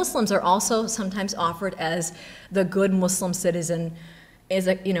 African-American Muslims are also sometimes offered as the good Muslim citizen,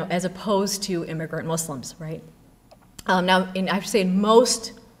 as opposed to immigrant Muslims, right? Now, I have to say, in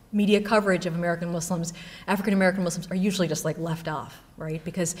most media coverage of American Muslims, African-American Muslims are usually just like left off, right?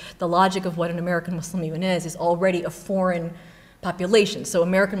 Because the logic of what an American Muslim even is already a foreign population. So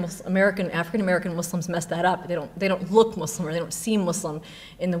African-American Muslims mess that up. They don't look Muslim, or they don't seem Muslim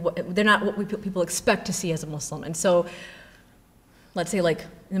they're not what people expect to see as a Muslim. And so let's say like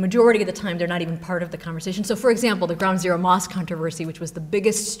the majority of the time they're not even part of the conversation. So for example, the Ground Zero Mosque controversy, which was the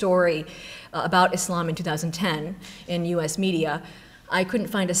biggest story about Islam in 2010 in US media, I couldn't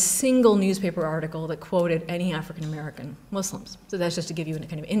find a single newspaper article that quoted any African American Muslims. So that's just to give you a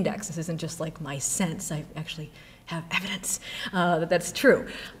kind of index. This isn't just like my sense. I actually have evidence that that's true.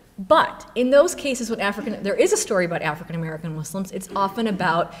 But in those cases when there is a story about African American Muslims, it's often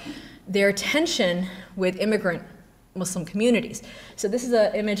about their tension with immigrant Muslim communities. So this is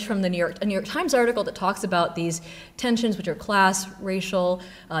an image from a New York Times article that talks about these tensions, which are class, racial,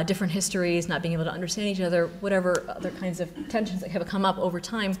 different histories, not being able to understand each other, whatever other kinds of tensions that have come up over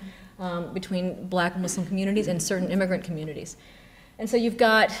time between black Muslim communities and certain immigrant communities. And so you've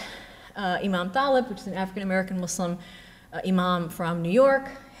got Imam Talib, which is an African American Muslim imam from New York,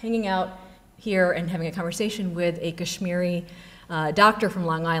 hanging out here and having a conversation with a Kashmiri doctor from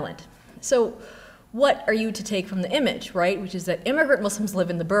Long Island. So what are you to take from the image, right? Which is that immigrant Muslims live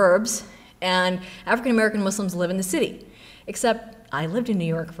in the burbs and African American Muslims live in the city. Except I lived in New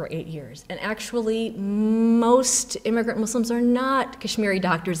York for 8 years, and actually most immigrant Muslims are not Kashmiri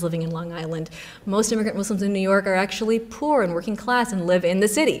doctors living in Long Island. Most immigrant Muslims in New York are actually poor and working class and live in the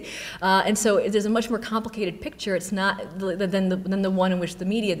city. And so there's a much more complicated picture. It's not than the one in which the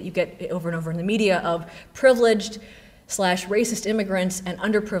media, that you get over and over in the media, of privileged / racist immigrants and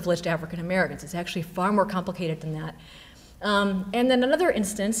underprivileged African Americans. It's actually far more complicated than that. And then another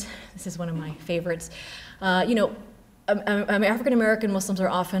instance, this is one of my favorites, African American Muslims are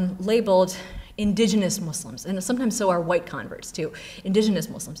often labeled indigenous Muslims, and sometimes so are white converts too, indigenous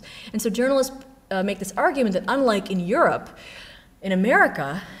Muslims. And so journalists make this argument that unlike in Europe, in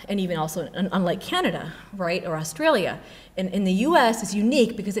America, and even also unlike Canada, right, or Australia, in the US is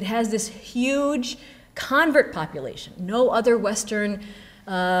unique because it has this huge convert population. No other Western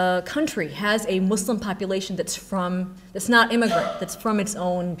country has a Muslim population that's not immigrant, that's from its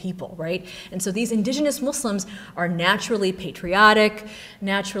own people, right? And so these indigenous Muslims are naturally patriotic,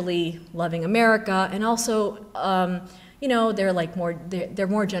 naturally loving America, and also, they're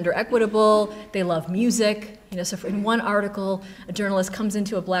more gender equitable. They love music. So in one article, a journalist comes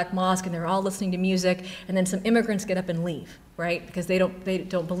into a black mosque and they're all listening to music, and then some immigrants get up and leave, right? Because they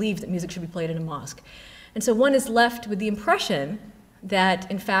don't believe that music should be played in a mosque. And so one is left with the impression that,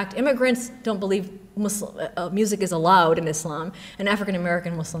 in fact, immigrants don't believe music is allowed in Islam, and African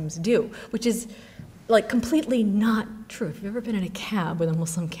American Muslims do, which is like completely not true. If you've ever been in a cab with a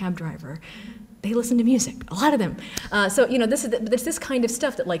Muslim cab driver, they listen to music, a lot of them. There's this kind of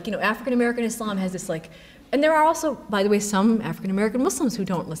stuff that, African American Islam has this and there are also, by the way, some African American Muslims who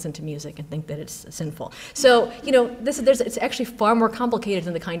don't listen to music and think that it's sinful. So, it's actually far more complicated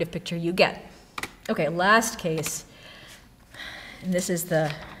than the kind of picture you get. Okay, last case, and this is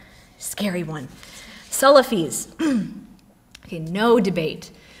the scary one. Salafis. Okay, no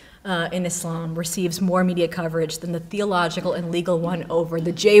debate in Islam receives more media coverage than the theological and legal one over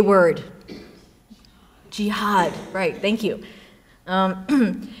the J word. Jihad, right, thank you. All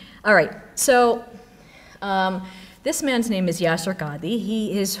right, so this man's name is Yasir Qadhi.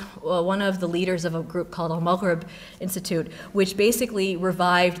 He is one of the leaders of a group called Al-Maghrib Institute, which basically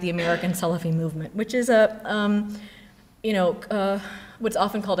revived the American Salafi movement, which is what's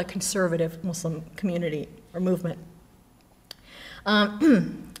often called a conservative Muslim community or movement.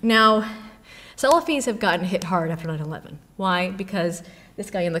 Now, Salafis have gotten hit hard after 9/11. Why? Because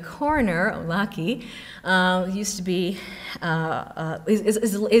this guy in the corner, Awlaki, used to be,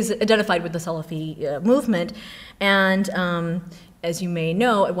 is identified with the Salafi movement, and as you may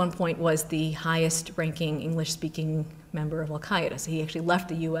know, at one point was the highest ranking English-speaking member of Al-Qaeda. So he actually left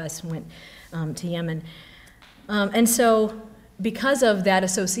the US and went to Yemen. And so because of that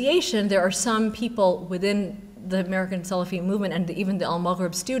association, there are some people within the American Salafi movement and even the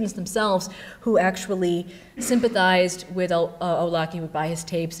Al-Maghrib students themselves who actually sympathized with Awlaki, would buy his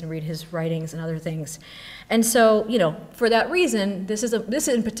tapes and read his writings and other things. And so, for that reason, this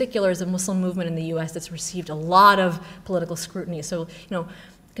in particular is a Muslim movement in the US that's received a lot of political scrutiny. So,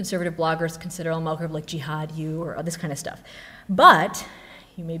 conservative bloggers consider Al-Maghrib like Jihad U or this kind of stuff. But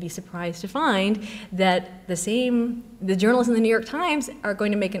you may be surprised to find that the journalists in the New York Times are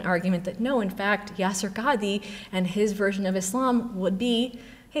going to make an argument that no, in fact, Yasir Qadhi and his version of Islam would be,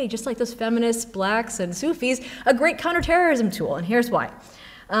 hey, just like those feminists, blacks, and Sufis, a great counterterrorism tool, and here's why.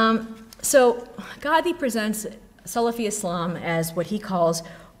 So Qadhi presents Salafi Islam as what he calls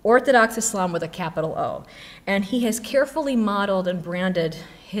Orthodox Islam with a capital O, and he has carefully modeled and branded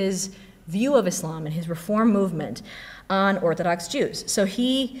his view of Islam and his reform movement on Orthodox Jews. So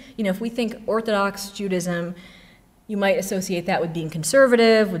if we think Orthodox Judaism, you might associate that with being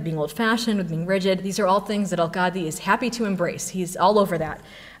conservative, with being old-fashioned, with being rigid. These are all things that Al-Qadi is happy to embrace. He's all over that.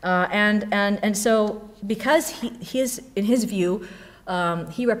 And so because he is, in his view,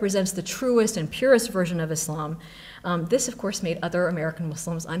 he represents the truest and purest version of Islam, this, of course, made other American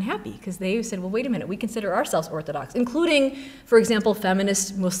Muslims unhappy because they said, well, wait a minute, we consider ourselves Orthodox, including, for example,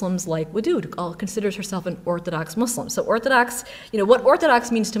 feminist Muslims like Wadud all considers herself an Orthodox Muslim. So Orthodox, what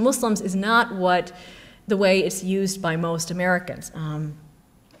Orthodox means to Muslims is not what the way it's used by most Americans. And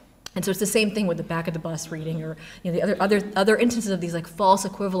so it's the same thing with the back of the bus reading or the other instances of these like false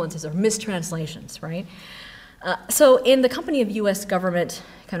equivalences or mistranslations, right? So in the company of U.S. government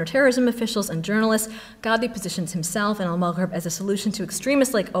counterterrorism officials and journalists, Qadi positions himself and al-Maghrib as a solution to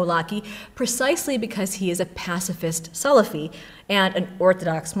extremists like Awlaki precisely because he is a pacifist Salafi and an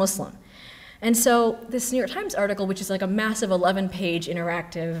Orthodox Muslim. And so this New York Times article, which is like a massive 11-page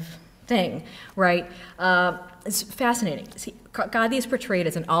interactive thing, right, it's fascinating. See, Qadi is portrayed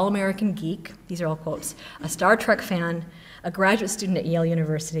as an all-American geek, these are all quotes, a Star Trek fan, a graduate student at Yale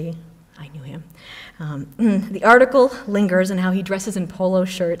University. I knew him. The article lingers on how he dresses in polo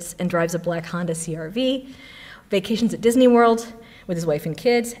shirts and drives a black Honda CR-V, vacations at Disney World with his wife and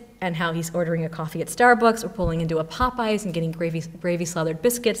kids, and how he's ordering a coffee at Starbucks or pulling into a Popeyes and getting gravy-slathered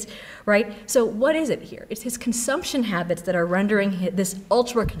biscuits, right? So what is it here? It's his consumption habits that are rendering this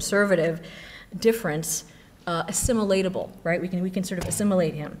ultra-conservative difference assimilatable, right? We can sort of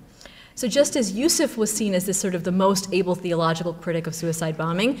assimilate him. So just as Yusuf was seen as this sort of the most able theological critic of suicide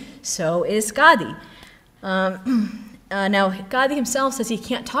bombing, so is Qadi. Now, Qadi himself says he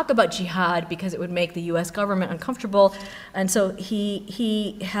can't talk about jihad because it would make the U.S. government uncomfortable, and so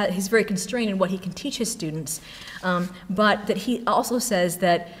he's very constrained in what he can teach his students. But that he also says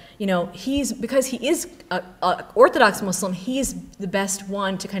that because he is an Orthodox Muslim, he's the best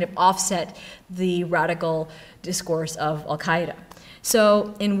one to kind of offset the radical discourse of Al-Qaeda.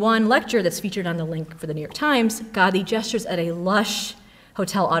 So in one lecture that's featured on the link for the New York Times, Qadi gestures at a lush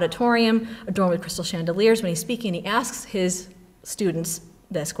hotel auditorium adorned with crystal chandeliers. When he's speaking, he asks his students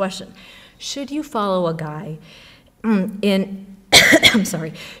this question: should you follow a guy in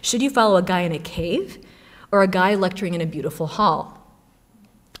should you follow a guy in a cave or a guy lecturing in a beautiful hall?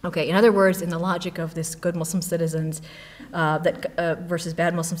 Okay, in other words, in the logic of this good Muslim citizens versus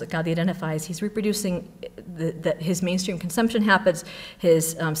bad Muslims that Qadi identifies, he's reproducing his mainstream consumption habits,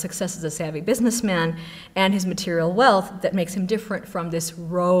 his success as a savvy businessman, and his material wealth that makes him different from this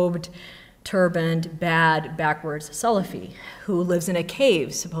robed, turbaned, bad, backwards Salafi who lives in a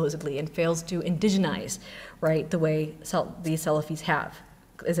cave, supposedly, and fails to indigenize, right, the way these Salafis have,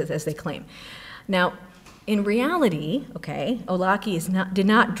 as they claim. Now, in reality, okay, Awlaki did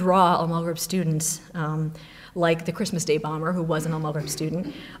not draw al-Maghrib students like the Christmas Day bomber, who was an al-Maghrib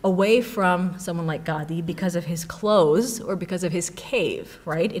student, away from someone like Qadi because of his clothes or because of his cave,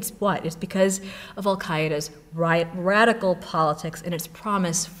 right? It's what? It's because of Al-Qaeda's radical politics and its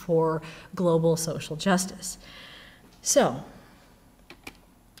promise for global social justice. So,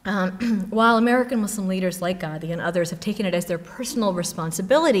 while American Muslim leaders like Qadi and others have taken it as their personal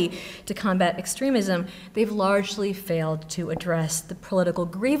responsibility to combat extremism, they've largely failed to address the political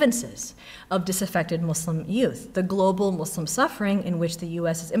grievances of disaffected Muslim youth, the global Muslim suffering in which the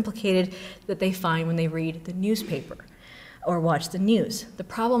U.S. is implicated that they find when they read the newspaper or watch the news. The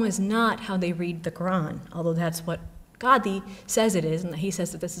problem is not how they read the Quran, although that's what Qadi says it is, and he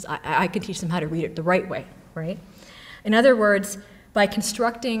says that this is, I can teach them how to read it the right way, right? In other words, by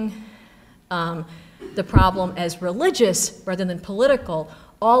constructing the problem as religious rather than political,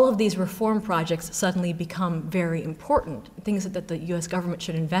 all of these reform projects suddenly become very important, things that the U.S. government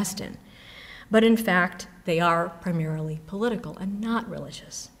should invest in. But in fact, they are primarily political and not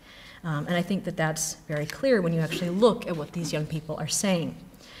religious. And I think that that's very clear when you actually look at what these young people are saying.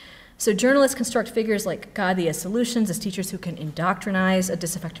 So journalists construct figures like Qadi as solutions, as teachers who can indoctrinize a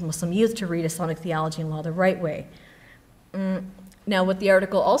disaffected Muslim youth to read Islamic theology and law the right way. Now, what the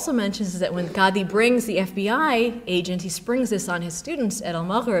article also mentions is that when Qadi brings the FBI agent, he springs this on his students at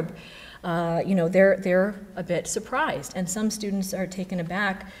Al-Maghrib, they're a bit surprised. And some students are taken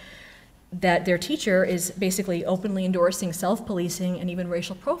aback that their teacher is basically openly endorsing self-policing and even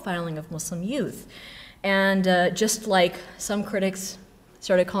racial profiling of Muslim youth. And just like some critics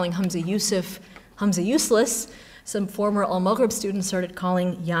started calling Hamza Yusuf Hamza useless, some former Al-Maghrib students started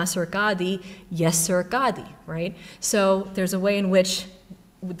calling Yasser Qadi, yes sir Qadi, right? So there's a way in which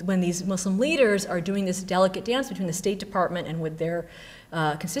when these Muslim leaders are doing this delicate dance between the State Department and with their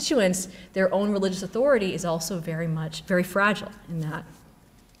constituents, their own religious authority is also very fragile in that.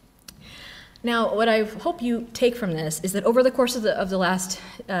 Now, what I hope you take from this is that over the course of the last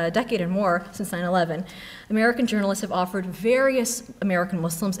decade and more, since 9/11, American journalists have offered various American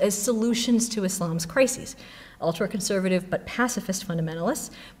Muslims as solutions to Islam's crises: ultra-conservative but pacifist fundamentalists,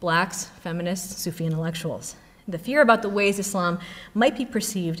 blacks, feminists, Sufi intellectuals. The fear about the ways Islam might be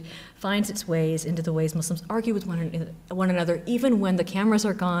perceived finds its ways into the ways Muslims argue with one another, even when the cameras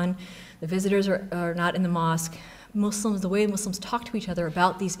are gone, the visitors are not in the mosque. The way Muslims talk to each other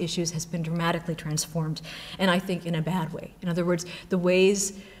about these issues has been dramatically transformed, and I think in a bad way. In other words, the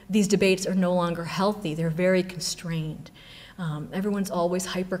ways these debates are no longer healthy, they're very constrained. Everyone's always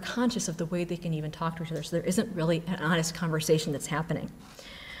hyper-conscious of the way they can even talk to each other, so there isn't really an honest conversation that's happening.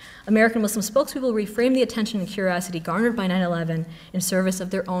 American Muslim spokespeople reframe the attention and curiosity garnered by 9/11 in service of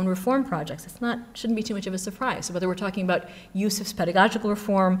their own reform projects. Shouldn't be too much of a surprise. So whether we're talking about Yusuf's pedagogical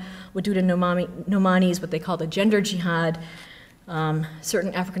reform, Wadud Nomani's what they call the gender jihad,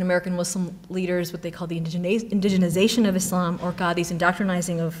 certain African American Muslim leaders, what they call the indigenization of Islam, or Qadhi's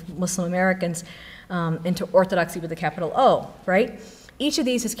indoctrinizing of Muslim Americans into orthodoxy with a capital O, right? Each of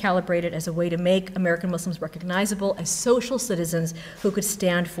these is calibrated as a way to make American Muslims recognizable as social citizens who could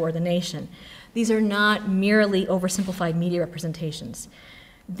stand for the nation. These are not merely oversimplified media representations.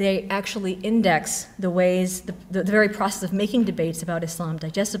 They actually index the ways, the very process of making debates about Islam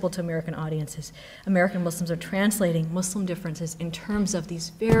digestible to American audiences. American Muslims are translating Muslim differences in terms of these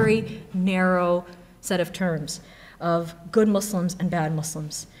very narrow set of terms of good Muslims and bad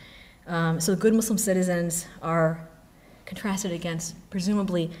Muslims. So good Muslim citizens are contrasted against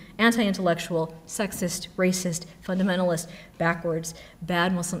presumably anti-intellectual, sexist, racist, fundamentalist, backwards,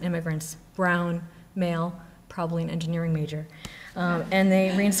 bad Muslim immigrants, brown, male, probably an engineering major. And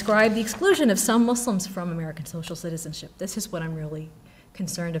they reinscribe the exclusion of some Muslims from American social citizenship. This is what I'm really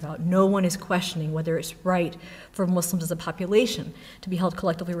concerned about. No one is questioning whether it's right for Muslims as a population to be held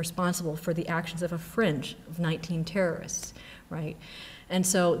collectively responsible for the actions of a fringe of 19 terrorists, right? And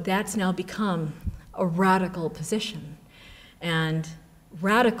so that's now become a radical position. And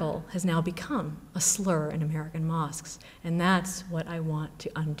radical has now become a slur in American mosques. And that's what I want to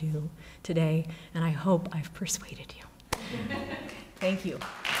undo today. And I hope I've persuaded you. Thank you.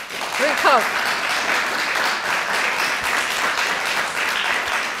 Great Coke.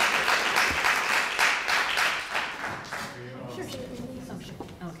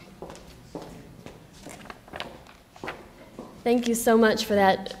 Thank you so much for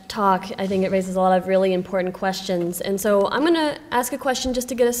that talk. I think it raises a lot of really important questions. And so I'm going to ask a question just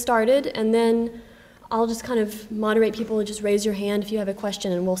to get us started, and then I'll just kind of moderate people to just raise your hand if you have a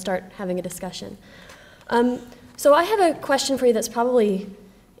question, and we'll start having a discussion. So I have a question for you that's probably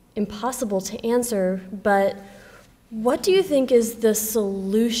impossible to answer, but what do you think is the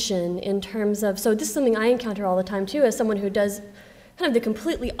solution in terms of, so this is something I encounter all the time too, as someone who does kind of the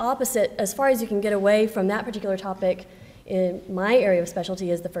completely opposite as far as you can get away from that particular topic. In my area of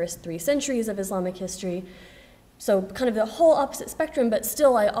specialty is the first 3 centuries of Islamic history. So kind of the whole opposite spectrum, but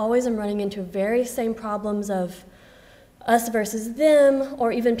still I always am running into very same problems of us versus them,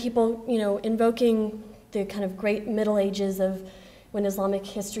 or even people, invoking the kind of great Middle Ages of when Islamic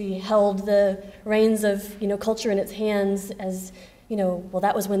history held the reins of, culture in its hands as, well,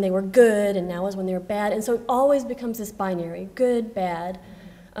 that was when they were good and now is when they were bad. And so it always becomes this binary, good, bad.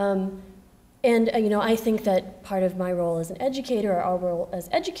 I think that part of my role as an educator, or our role as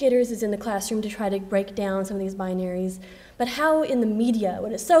educators, is in the classroom to try to break down some of these binaries. But how in the media,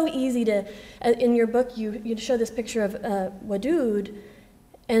 when it's so easy to, in your book, you show this picture of Wadud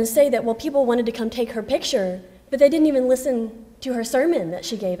and say that, well, people wanted to come take her picture, but they didn't even listen to her sermon that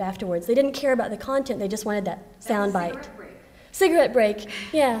she gave afterwards. They didn't care about the content, they just wanted that sound bite. Cigarette break,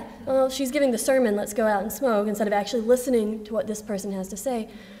 yeah. Well, she's giving the sermon, let's go out and smoke, instead of actually listening to what this person has to say.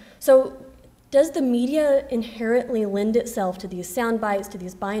 So, does the media inherently lend itself to these sound bites, to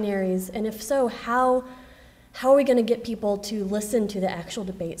these binaries? And if so, how are we going to get people to listen to the actual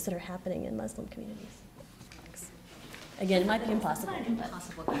debates that are happening in Muslim communities? Thanks. Again, it might be impossible. It's not an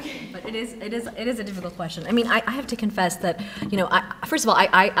impossible question, but it is a difficult question. I mean, I have to confess that, first of all,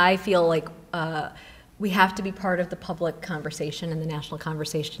 I feel like we have to be part of the public conversation and the national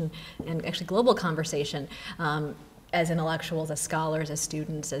conversation and actually global conversation. As intellectuals, as scholars, as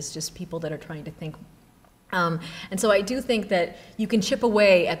students, as just people that are trying to think. And so I do think that you can chip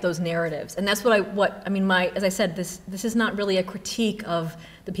away at those narratives. And that's as I said, this is not really a critique of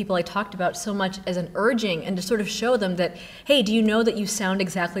the people I talked about so much as an urging, and to sort of show them that, hey, do you know that you sound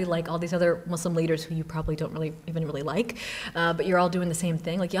exactly like all these other Muslim leaders who you probably don't even really like, but you're all doing the same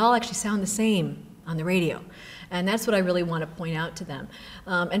thing? Like, y'all actually sound the same on the radio. And that's what I really want to point out to them.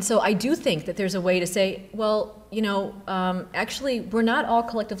 And so I do think that there's a way to say, well, you know, actually, we're not all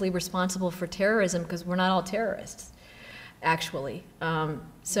collectively responsible for terrorism because we're not all terrorists, actually.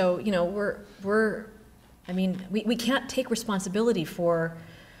 So, you know, we can't take responsibility for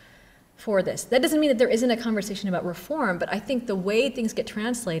this. That doesn't mean that there isn't a conversation about reform, but I think the way things get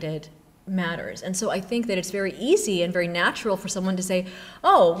translated matters. And so I think that it's very easy and very natural for someone to say,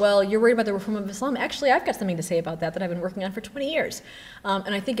 oh, well, you're worried about the reform of Islam. Actually, I've got something to say about that I've been working on for 20 years.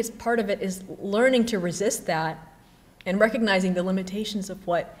 And I think it's part of it is learning to resist that and recognizing the limitations of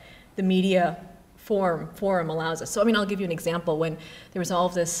what the media forum allows us. So, I mean, I'll give you an example. When there was all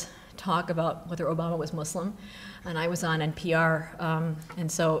of this talk about whether Obama was Muslim, and I was on NPR,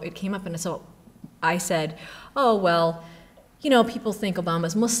 and so it came up, and so I said, oh, well, you know, people think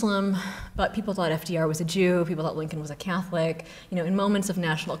Obama's Muslim, but people thought FDR was a Jew, people thought Lincoln was a Catholic. You know, in moments of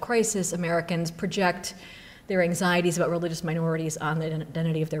national crisis, Americans project their anxieties about religious minorities on the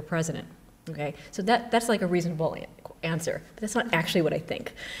identity of their president. Okay, so that's like a reasonable answer, but that's not actually what I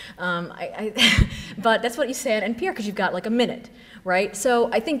think. But that's what you say on NPR because you've got like a minute, right?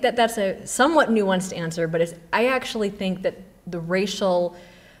 So I think that that's a somewhat nuanced answer, but I actually think that the racial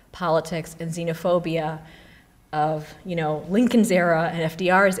politics and xenophobia of, you know, Lincoln's era and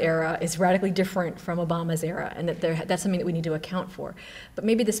FDR's era is radically different from Obama's era, and that that's something that we need to account for. But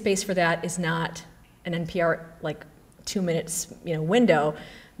maybe the space for that is not an NPR like 2 minutes, you know, window.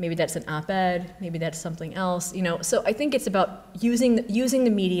 Maybe that's an op-ed. Maybe that's something else. You know, so I think it's about using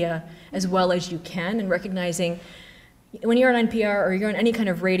the media as well as you can, and recognizing when you're on NPR or you're on any kind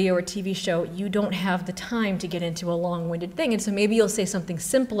of radio or TV show, you don't have the time to get into a long-winded thing, and so maybe you'll say something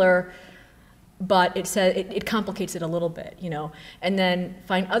simpler, but it complicates it a little bit, you know, and then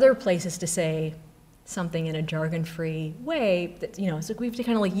find other places to say something in a jargon-free way. That, you know, so we have to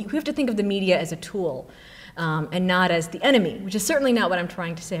kind of like, we have to think of the media as a tool, and not as the enemy, which is certainly not what I'm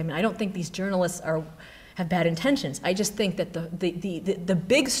trying to say. I mean, I don't think these journalists have bad intentions. I just think that the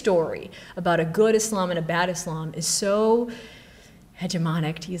big story about a good Islam and a bad Islam is so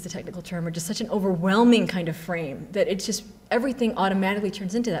hegemonic, to use the technical term, or just such an overwhelming kind of frame that it's just, everything automatically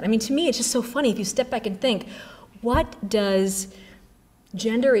turns into that. I mean, to me, it's just so funny if you step back and think, what does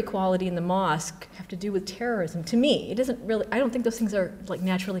gender equality in the mosque have to do with terrorism? To me, it doesn't really, I don't think those things are like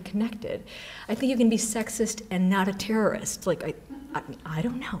naturally connected. I think you can be sexist and not a terrorist. Like, I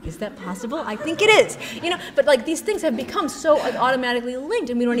don't know, is that possible? I think it is, you know, but like these things have become so like, automatically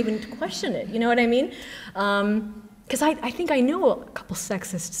linked and we don't even question it, you know what I mean? Because I think I know a couple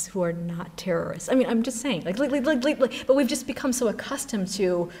sexists who are not terrorists. I mean, I'm just saying, like, but we've just become so accustomed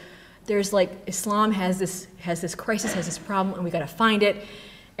to, there's like, Islam has this crisis, has this problem, and we gotta find it,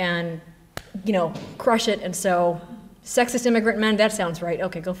 and, you know, crush it, and so, sexist immigrant men, that sounds right,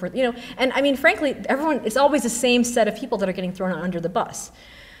 okay, go for it, you know, and I mean, frankly, it's always the same set of people that are getting thrown under the bus.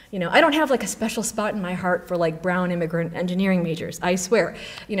 You know, I don't have like a special spot in my heart for like brown immigrant engineering majors, I swear.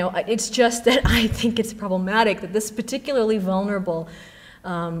 You know, it's just that I think it's problematic that this particularly vulnerable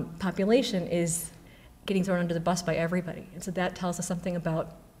population is getting thrown under the bus by everybody. And so that tells us something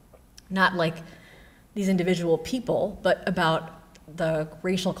about not like these individual people, but about the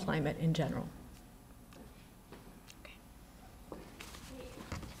racial climate in general. Okay.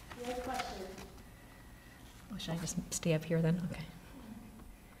 Any other questions? Oh, should I just stay up here then? Okay.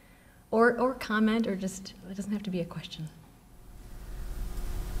 Or comment, or just, it doesn't have to be a question.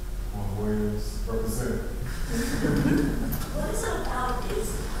 Warriors represent. What is it about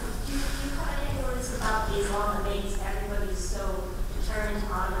Islam? Do you kind of know what it's about Islam that makes everybody so determined to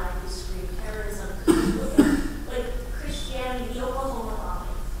automatically scream terrorism? Like Christianity, the Oklahoma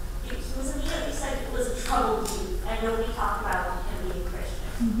bombing. He was in the he said it was a troubled youth, and nobody talked about him being Christian.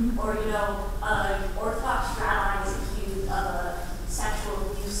 Mm-hmm. Or, you know, Orthodox rabbi is accused of a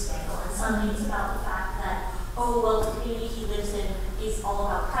sexual abuse scandal, and suddenly it's about the fact that, oh, well, the community he lives in is all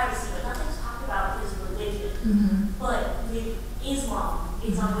about privacy, but nothing's talked about his religion. Mm-hmm. But with Islam,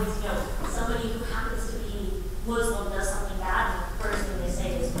 it's always, you know, somebody who happens to be Muslim does something bad, and the first thing they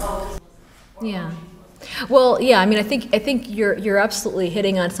say is, oh, he's Muslim. Yeah. Well, yeah. I mean, I think you're absolutely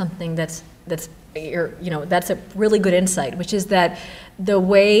hitting on something that's a really good insight, which is that the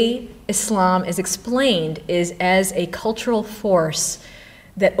way Islam is explained is as a cultural force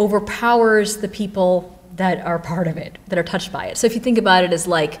that overpowers the people that are part of it, that are touched by it. So if you think about it as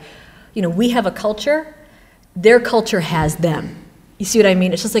like, you know, we have a culture, their culture has them. You see what I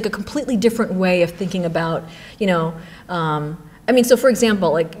mean? It's just like a completely different way of thinking about, you know, I mean, so for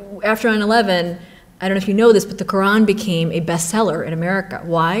example, like after 9/11, I don't know if you know this, but the Quran became a bestseller in America.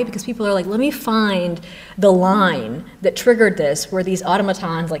 Why? Because people are like, let me find the line that triggered this, where these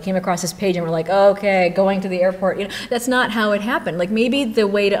automatons like came across this page and were like, okay, going to the airport. You know, that's not how it happened. Like maybe the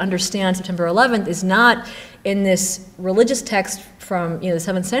way to understand September 11th is not in this religious text from the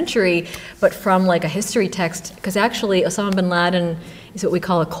 7th century, but from like a history text, because actually Osama bin Laden is what we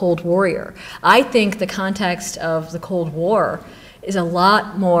call a Cold Warrior. I think the context of the Cold War is a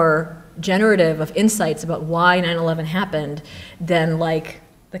lot more generative of insights about why 9/11 happened than like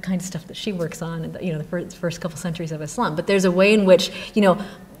the kind of stuff that she works on in the first couple centuries of Islam. But there's a way in which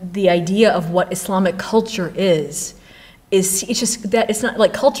the idea of what Islamic culture is it's just that it's not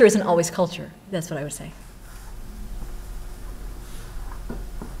like culture isn't always culture. That's what I would say.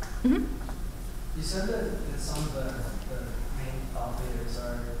 Mm-hmm. You said that some of the main thought leaders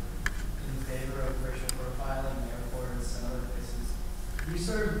are in favor of racial profiling in airports and other places. Can you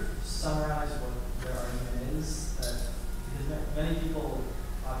sort of summarize what their argument is? Because many people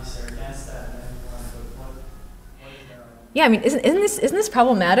obviously are against that, and many want, but what is their argument? Yeah, I mean, isn't this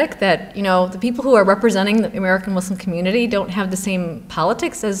problematic that the people who are representing the American Muslim community don't have the same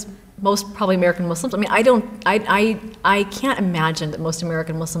politics as most probably American Muslims? I mean, I can't imagine that most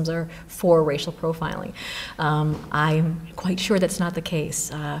American Muslims are for racial profiling. I'm quite sure that's not the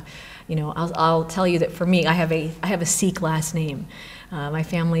case. I'll tell you that for me, I have a Sikh last name. My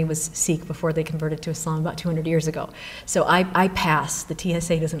family was Sikh before they converted to Islam about 200 years ago. So I pass. The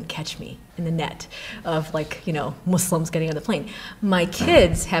TSA doesn't catch me in the net of Muslims getting on the plane. My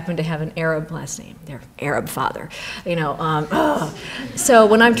kids happen to have an Arab last name. They're Arab father. So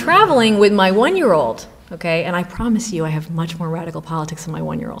when I'm traveling with my 1-year-old, okay, and I promise you I have much more radical politics than my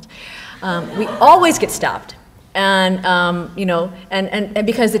 1-year-old, we always get stopped. And and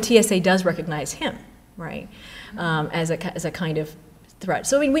because the TSA does recognize him, right, as a kind of threat.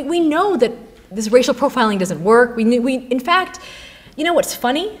 So I mean, we know that this racial profiling doesn't work. In fact, what's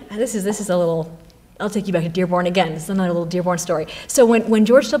funny? This is a little. I'll take you back to Dearborn again. This is another little Dearborn story. So when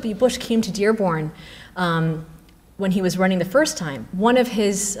George W. Bush came to Dearborn, when he was running the first time, one of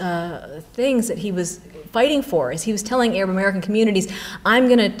his things that he was fighting for is he was telling Arab American communities, I'm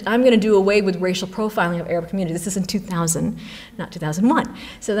gonna do away with racial profiling of Arab communities. This is in 2000, not 2001.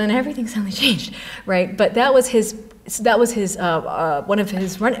 So then everything suddenly changed, right? But that was his one of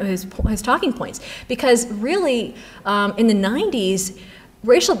his talking points, because really in the 90s,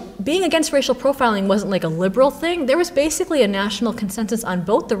 being against racial profiling wasn't like a liberal thing. There was basically a national consensus on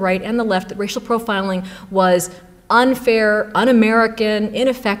both the right and the left that racial profiling was unfair, un-American,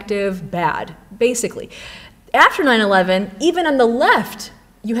 ineffective, bad, basically. After 9/11, even on the left,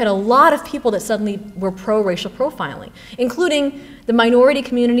 you had a lot of people that suddenly were pro-racial profiling, including the minority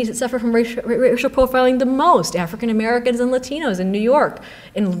communities that suffer from racial profiling the most. African Americans and Latinos in New York,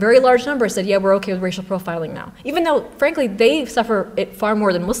 in very large numbers, said, yeah, we're okay with racial profiling now. Even though, frankly, they suffer it far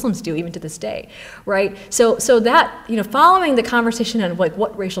more than Muslims do, even to this day, right? So that, following the conversation on like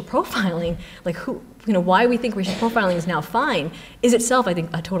what racial profiling, like why we think racial profiling is now fine, is itself, I think,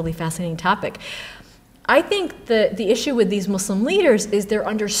 a totally fascinating topic. I think the issue with these Muslim leaders is they're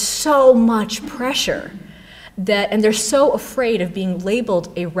under so much pressure and they're so afraid of being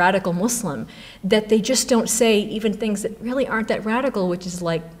labeled a radical Muslim that they just don't say even things that really aren't that radical, which is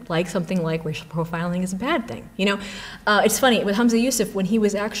like something like racial profiling is a bad thing. It's funny, with Hamza Yusuf, when he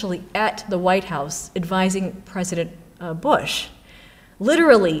was actually at the White House advising President Bush,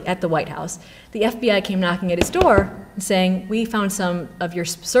 literally at the White House, the FBI came knocking at his door and saying, we found some of your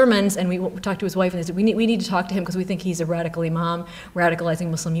sermons, and we talked to his wife, and they said, we need to talk to him because we think he's a radical imam,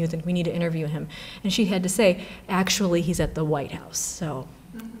 radicalizing Muslim youth, and we need to interview him. And she had to say, actually, he's at the White House, so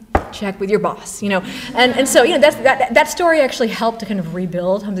check with your boss, And so, that story actually helped to kind of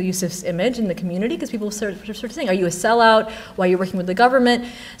rebuild Hamza Yusuf's image in the community, because people sort of saying, are you a sellout? Why are you working with the government?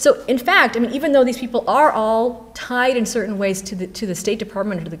 So, in fact, I mean, even though these people are all tied in certain ways to the State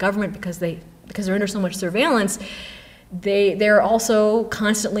Department or to the government because they're under so much surveillance, they're also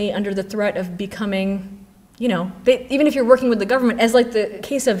constantly under the threat of becoming, even if you're working with the government, as like the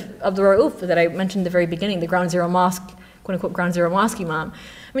case of the Rauf that I mentioned at the very beginning, the Ground Zero Mosque, quote-unquote Ground Zero Mosque imam.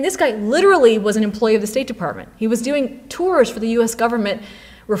 I mean, this guy literally was an employee of the State Department. He was doing tours for the US government,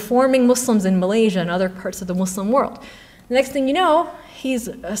 reforming Muslims in Malaysia and other parts of the Muslim world. The next thing you know, he's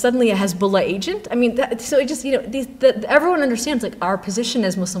suddenly a Hezbollah agent. I mean, so it just, everyone understands, like, our position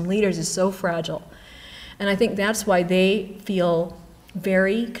as Muslim leaders is so fragile. And I think that's why they feel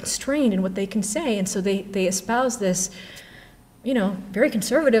very constrained in what they can say. And so they espouse this, very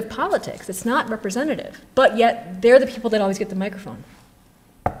conservative politics. It's not representative. But yet, they're the people that always get the microphone.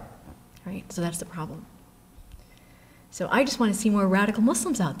 Right? So that's the problem. So I just want to see more radical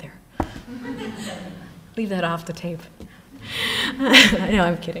Muslims out there. Leave that off the tape. No,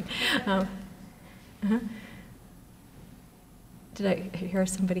 I'm kidding. Did I hear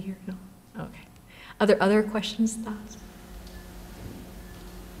somebody here? No? Okay. Other questions, thoughts?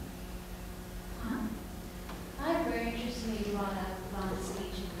 I'm very interested in you brought up Obama's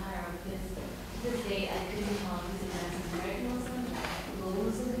speech in Cairo because to this day I couldn't tell if he's addressing American Muslims, the global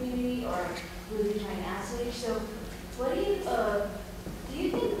Muslim community, or who is he trying to assuage. So, what do you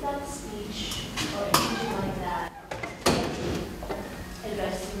think that speech or anything like that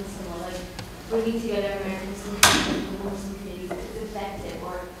addressing Muslim, like bringing together American Muslim community and global Muslim community is effective,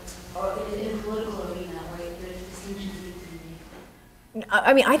 or in a political arena where there's distinctions need to be made?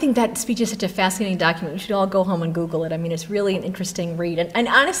 I mean, I think that speech is such a fascinating document. We should all go home and Google it. I mean, it's really an interesting read. And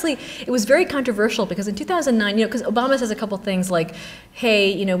honestly, it was very controversial because in 2009, because Obama says a couple things like,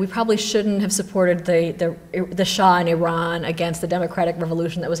 hey, we probably shouldn't have supported the Shah in Iran against the democratic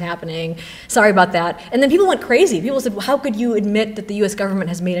revolution that was happening. Sorry about that. And then people went crazy. People said, well, how could you admit that the US government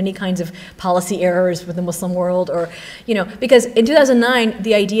has made any kinds of policy errors with the Muslim world? Or, because in 2009,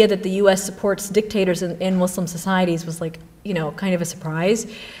 the idea that the US supports dictators in Muslim societies was like, kind of a surprise.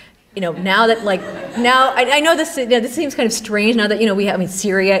 Now that I know this this seems kind of strange now that we have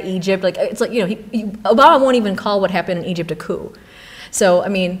Syria, Egypt, it's like Obama won't even call what happened in Egypt a coup. So I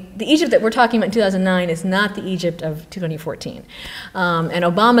mean the Egypt that we're talking about in 2009 is not the Egypt of 2014, and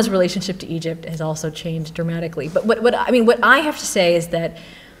Obama's relationship to Egypt has also changed dramatically. But what I have to say is that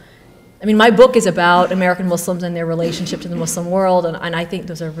my book is about American Muslims and their relationship to the Muslim world, and I think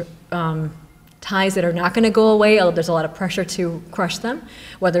those are ties that are not going to go away, although there's a lot of pressure to crush them,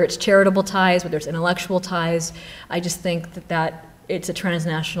 whether it's charitable ties, whether it's intellectual ties. I just think that it's a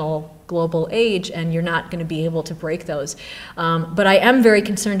transnational global age and you're not going to be able to break those. But I am very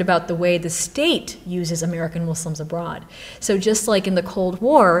concerned about the way the state uses American Muslims abroad. So just like in the Cold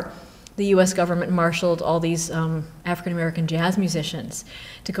War, the US government marshaled all these African-American jazz musicians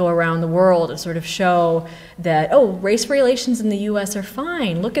to go around the world and sort of show that, oh, race relations in the US are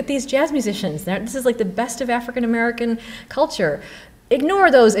fine. Look at these jazz musicians. This is like the best of African-American culture.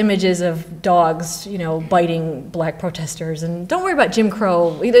 Ignore those images of dogs, biting black protesters, and don't worry about Jim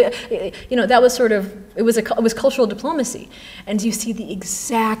Crow. That was sort of, it was cultural diplomacy. And you see the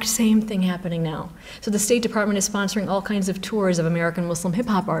exact same thing happening now. So the State Department is sponsoring all kinds of tours of American Muslim hip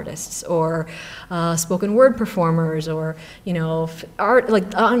hop artists, or spoken word performers, or art.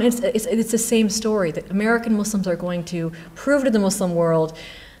 It's the same story that American Muslims are going to prove to the Muslim world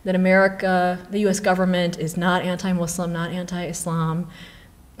that America, the US government, is not anti-Muslim, not anti-Islam.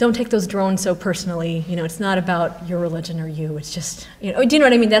 Don't take those drones so personally. It's not about your religion or you. It's just, do you know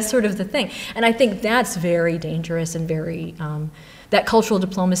what I mean? That's sort of the thing. And I think that's very dangerous and very, that cultural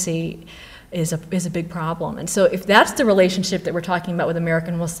diplomacy is a big problem. And so if that's the relationship that we're talking about with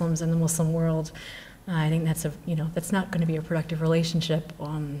American Muslims and the Muslim world, I think that's not going to be a productive relationship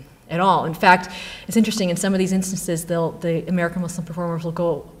at all. In fact, it's interesting, in some of these instances, the American Muslim performers will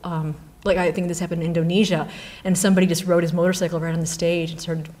go, like I think this happened in Indonesia, and somebody just rode his motorcycle right on the stage and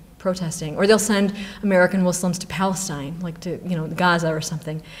started protesting. Or they'll send American Muslims to Palestine, like to Gaza or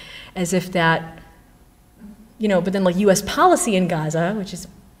something, as if that, but then like US policy in Gaza, which is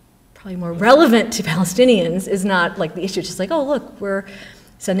probably more relevant to Palestinians, is not like the issue. It's just like, oh look, we're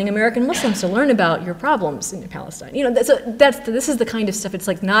sending American Muslims to learn about your problems in Palestine. This is the kind of stuff, it's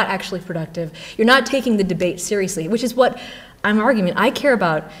like not actually productive. You're not taking the debate seriously, which is what I'm arguing. I care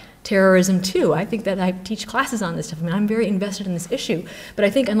about terrorism too. I think that I teach classes on this stuff. I'm very invested in this issue. But I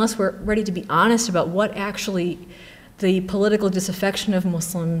think unless we're ready to be honest about what actually the political disaffection of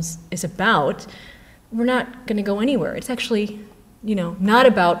Muslims is about, we're not going to go anywhere. It's actually, not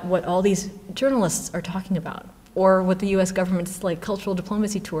about what all these journalists are talking about, or what the US government's cultural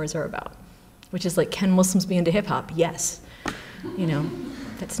diplomacy tours are about, which is like, can Muslims be into hip hop? Yes.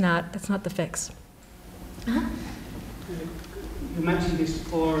 That's not the fix. You mentioned these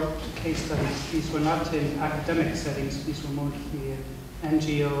 4 case studies. These were not in academic settings. These were mostly in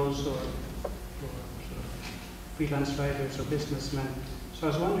NGOs or sort of freelance writers or businessmen. So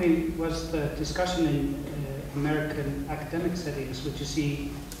I was wondering, was the discussion in American academic settings, would you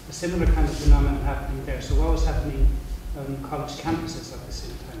see a similar kind of phenomenon happening there? So what was happening on college campuses at the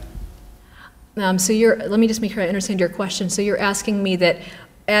same time? Let me just make sure I understand your question. So you're asking me that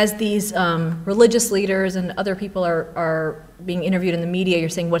as these religious leaders and other people are being interviewed in the media, you're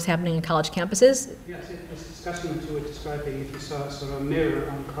saying what's happening in college campuses? Yes, this discussion that you were describing, if you saw sort of a mirror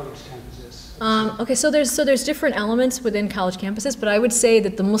on college campuses. Okay, so there's different elements within college campuses, but I would say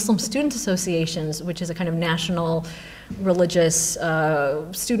that the Muslim Student Associations, which is a kind of national religious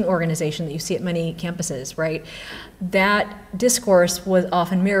student organization that you see at many campuses, right? That discourse was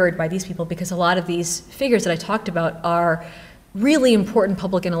often mirrored by these people because a lot of these figures that I talked about are really important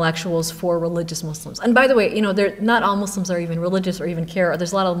public intellectuals for religious Muslims. And by the way, you know, not all Muslims are even religious or even care.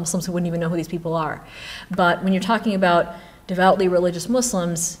 There's a lot of Muslims who wouldn't even know who these people are. But when you're talking about devoutly religious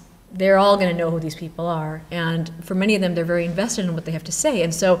Muslims, they're all going to know who these people are. And for many of them, they're very invested in what they have to say.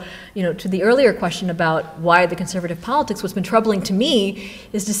 And so, you know, to the earlier question about why the conservative politics, what's been troubling to me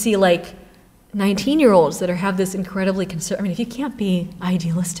is to see like 19-year-olds that have this incredibly I mean, if you can't be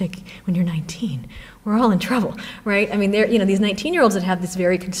idealistic when you're 19, we're all in trouble, right? I mean, you know, these 19-year-olds that have this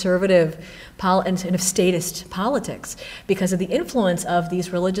very conservative and of statist politics because of the influence of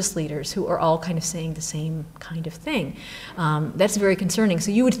these religious leaders who are all kind of saying the same kind of thing. That's very concerning.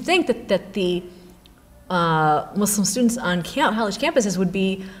 So you would think that the Muslim students on college campuses would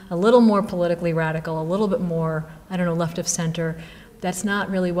be a little more politically radical, a little bit more, I don't know, left of center. That's not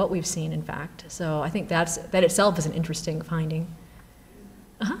really what we've seen, in fact. So I think that itself is an interesting finding.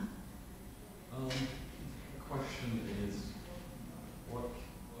 Uh-huh. The question is,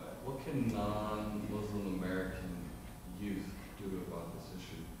 what can non-Muslim American youth do about this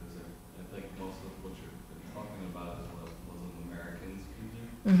issue? Because I think most of what you've been talking about is what Muslim Americans can do.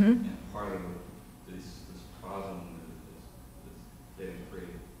 Mm-hmm. And part of this problem is they've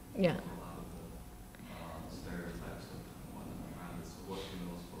created Yeah. a lot of the stereotypes and whatnot around this. So what can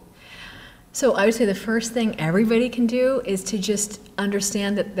those folks do? So I would say the first thing everybody can do is to just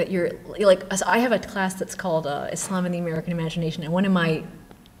understand that you're like, so I have a class that's called Islam and the American Imagination, and one of my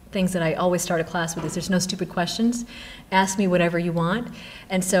things that I always start a class with is there's no stupid questions. Ask me whatever you want.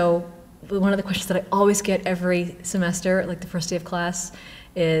 And so one of the questions that I always get every semester, like the first day of class,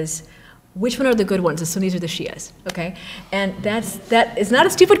 is which one are the good ones, the Sunnis or the Shias, okay? And that is not a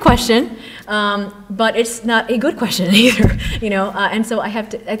stupid question, but it's not a good question either, you know? And so I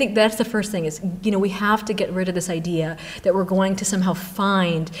think that's the first thing is, you know, we have to get rid of this idea that we're going to somehow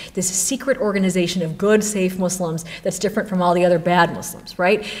find this secret organization of good, safe Muslims that's different from all the other bad Muslims,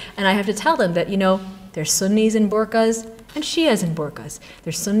 right? And I have to tell them that, you know, there's Sunnis in burqas and Shias in burqas.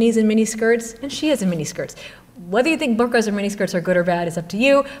 There's Sunnis in miniskirts and Shias in miniskirts. Whether you think burqas or miniskirts are good or bad is up to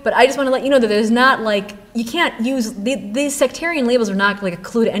you, but I just want to let you know that there's not like, you can't use, these sectarian labels are not like a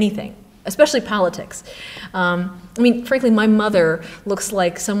clue to anything, especially politics. I mean, frankly, my mother looks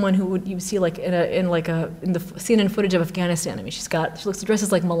like someone who you see like in the CNN footage of Afghanistan. I mean, she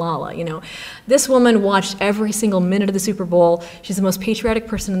dresses like Malala, you know. This woman watched every single minute of the Super Bowl. She's the most patriotic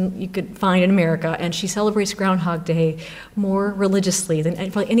person you could find in America, and she celebrates Groundhog Day more religiously than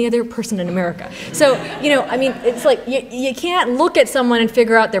probably any other person in America. So, you know, I mean, it's like you can't look at someone and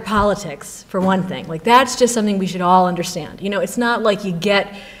figure out their politics, for one thing. Like, that's just something we should all understand. You know, it's not like you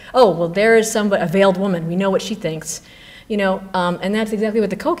get, oh, well, there is a veiled woman. We know what she thinks, you know, and that's exactly what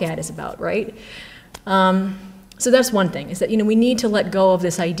the Coke ad is about, right? So that's one thing, is that, you know, we need to let go of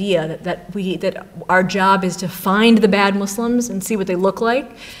this idea that our job is to find the bad Muslims and see what they look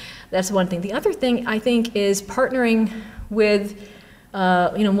like. That's one thing. The other thing, I think, is partnering with,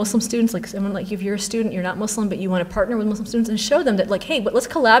 you know, Muslim students, like someone like if you're a student, you're not Muslim, but you want to partner with Muslim students and show them that, like, hey, but let's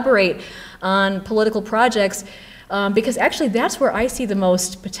collaborate on political projects. Because actually that's where I see the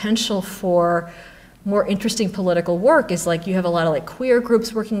most potential for more interesting political work is like you have a lot of like queer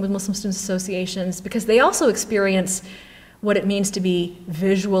groups working with Muslim Students Associations because they also experience what it means to be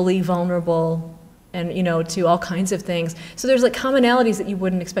visually vulnerable and, you know, to all kinds of things. So there's like commonalities that you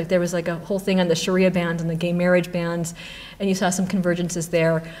wouldn't expect. There was like a whole thing on the Sharia bans and the gay marriage bans, and you saw some convergences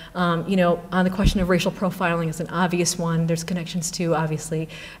there. You know, on the question of racial profiling is an obvious one. There's connections to, obviously,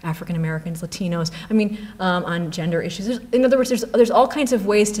 African Americans, Latinos. I mean, on gender issues. In other words, there's all kinds of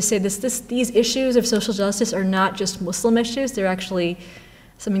ways to say these issues of social justice are not just Muslim issues. They're actually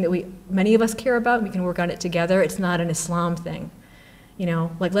something that many of us care about. We can work on it together. It's not an Islam thing. You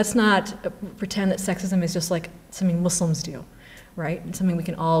know, like, let's not pretend that sexism is just like something Muslims do, right? It's something we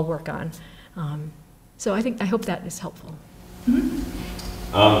can all work on. So I hope that is helpful. In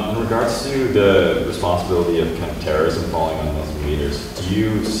regards to the responsibility of kind of terrorism falling on Muslim leaders, do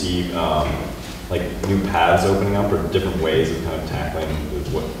you see like new paths opening up or different ways of kind of tackling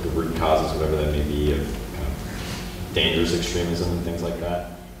what the root causes, whatever that may be, of kind of dangerous extremism and things like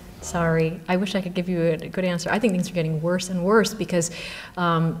that? Sorry, I wish I could give you a good answer. I think things are getting worse and worse because,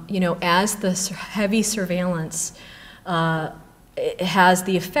 you know, as the heavy surveillance it has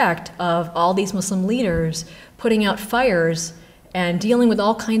the effect of all these Muslim leaders putting out fires and dealing with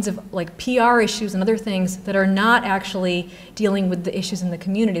all kinds of like PR issues and other things that are not actually dealing with the issues in the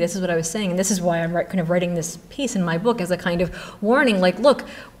community. This is what I was saying, and this is why I'm kind of writing this piece in my book as a kind of warning, like, look,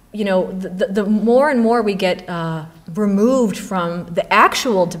 you know, the more and more we get removed from the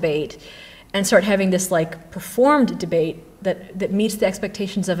actual debate and start having this like performed debate that meets the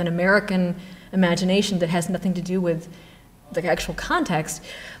expectations of an American imagination that has nothing to do with the actual context,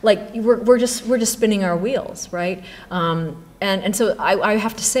 like we're just spinning our wheels, right? And so I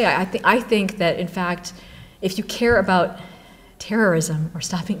have to say, I think that in fact, if you care about terrorism or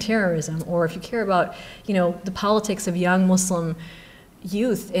stopping terrorism, or if you care about, you know, the politics of young Muslim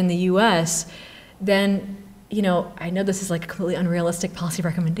youth in the U.S., then, you know, I know this is like a completely unrealistic policy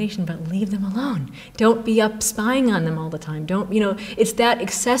recommendation, but leave them alone. Don't be up spying on them all the time. Don't, you know, it's that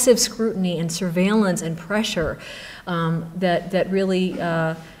excessive scrutiny and surveillance and pressure that really,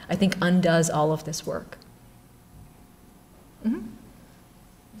 I think, undoes all of this work. Mm-hmm.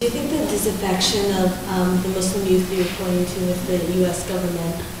 Do you think the disaffection of the Muslim youth you're pointing to with the U.S.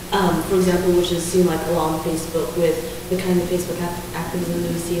 government, for example, which is seen like along Facebook with the kind of Facebook activism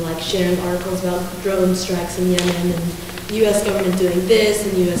that we see, like sharing articles about drone strikes in Yemen and the U.S. government doing this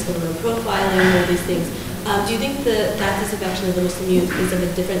and U.S. government profiling and all these things. Do you think that disaffection of the Muslim youth is of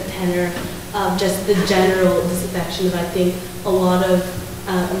a different tenor of just the general disaffection of, I think, a lot of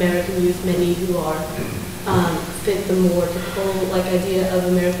American youth, many who are fit the more typical like idea of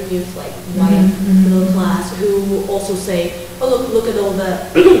American youth, like white middle class, who also say, oh look at all the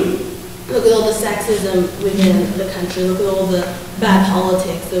look at all the sexism within the country, look at all the bad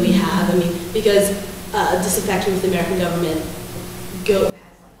politics that we have. I mean, because disaffection with the American government has like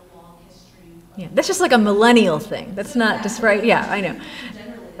a long history. Yeah, that's just like a millennial thing. That's not just right. Yeah, I know.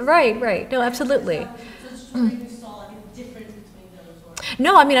 Right. No, absolutely.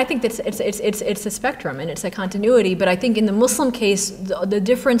 No, I mean, I think it's a spectrum and it's a continuity, but I think in the Muslim case, the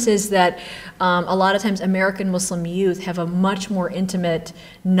difference is that a lot of times American Muslim youth have a much more intimate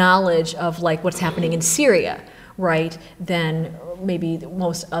knowledge of like what's happening in Syria, right, than maybe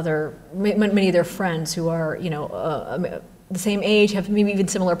many of their friends who are, you know, the same age, have maybe even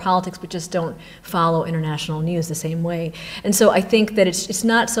similar politics, but just don't follow international news the same way. And so I think that it's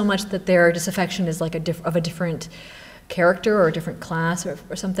not so much that their disaffection is like of a different character or a different class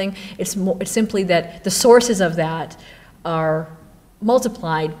or something. It's simply that the sources of that are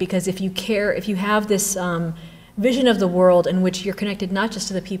multiplied, because if you have this vision of the world in which you're connected not just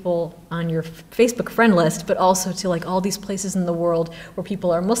to the people on your Facebook friend list, but also to like all these places in the world where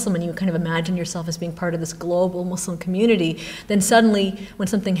people are Muslim, and you kind of imagine yourself as being part of this global Muslim community, then suddenly when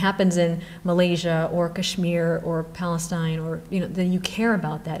something happens in Malaysia or Kashmir or Palestine, or, you know, then you care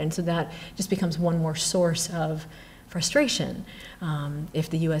about that, and so that just becomes one more source of frustration if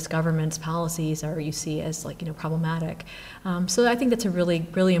the U.S. government's policies are, you see, as like, you know, problematic. So I think that's a really,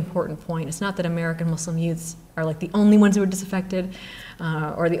 really important point. It's not that American Muslim youths are like the only ones who are disaffected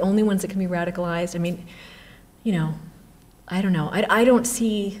or the only ones that can be radicalized. I mean, you know, I don't know. I don't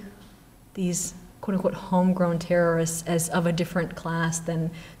see these quote-unquote homegrown terrorists as of a different class than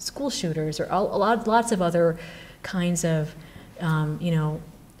school shooters or lots of other kinds of, you know,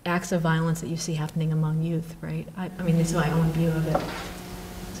 acts of violence that you see happening among youth, right? I mean, this is my own view of it.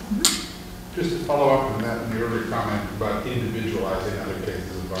 Just to follow up on that, in the earlier comment about individualizing other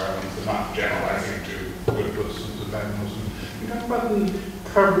cases of violence and not generalizing to good Muslims and bad Muslims, can you talk about the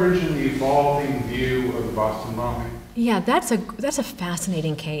coverage and the evolving view of the Boston bombing? Yeah, that's a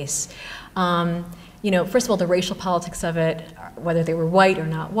fascinating case. You know, first of all, the racial politics of it, whether they were white or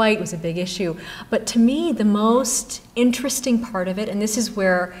not white, was a big issue. But to me, the most interesting part of it, and this is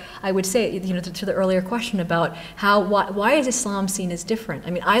where I would say, you know, to the earlier question about why is Islam seen as different?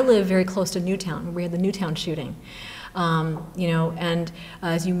 I mean, I live very close to Newtown, where we had the Newtown shooting. You know, and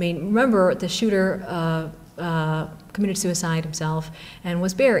as you may remember, the shooter committed suicide himself and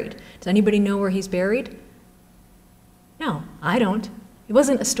was buried. Does anybody know where he's buried? No, I don't. It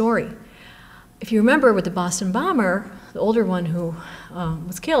wasn't a story. If you remember with the Boston bomber, the older one who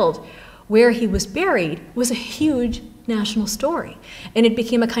was killed, where he was buried was a huge national story. And it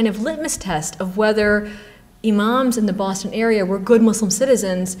became a kind of litmus test of whether imams in the Boston area were good Muslim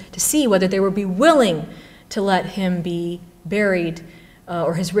citizens, to see whether they would be willing to let him be buried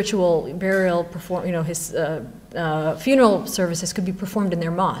or his ritual burial, you know, his funeral services could be performed in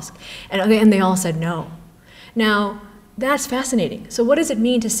their mosque. And they all said no. Now, that's fascinating. So what does it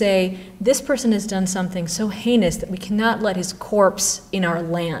mean to say this person has done something so heinous that we cannot let his corpse in our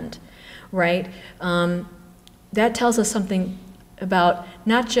land, right? That tells us something about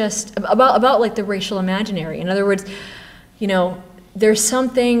not just about like the racial imaginary. In other words, you know, there's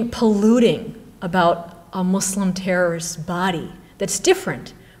something polluting about a Muslim terrorist's body that's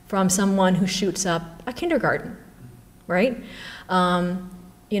different from someone who shoots up a kindergarten, right?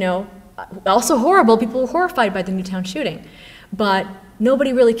 You know, also horrible. People were horrified by the Newtown shooting, but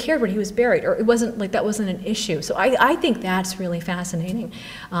nobody really cared where he was buried, or it wasn't like that wasn't an issue. So I think that's really fascinating,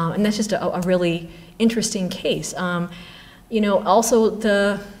 and that's just a really interesting case. You know, also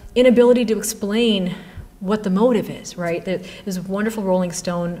the inability to explain what the motive is, right? There's a wonderful Rolling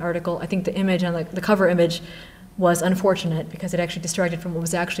Stone article. I think the image on the cover image was unfortunate because it actually distracted from what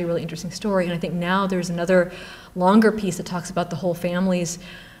was actually a really interesting story. And I think now there's another longer piece that talks about the whole family's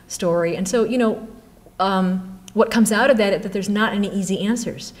story. And so, you know, what comes out of that there's not any easy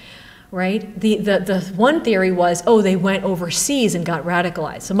answers, right? The one theory was, oh, they went overseas and got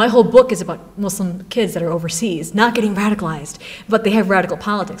radicalized. So my whole book is about Muslim kids that are overseas, not getting radicalized, but they have radical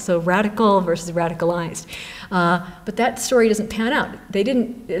politics. So radical versus radicalized. But that story doesn't pan out.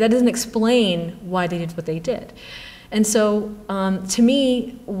 That doesn't explain why they did what they did. And so to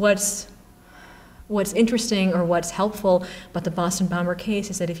me, what's interesting or what's helpful about the Boston bomber case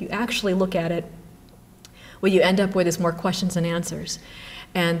is that if you actually look at it, what you end up with is more questions than answers.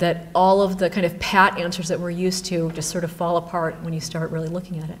 And that all of the kind of pat answers that we're used to just sort of fall apart when you start really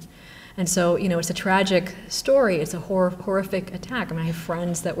looking at it. And so, you know, it's a tragic story. It's a horrific attack. I mean, I have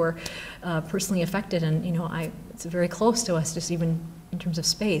friends that were personally affected, and, you know, it's very close to us, just even in terms of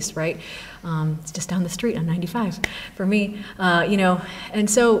space, right? It's just down the street on 95 for me, you know. And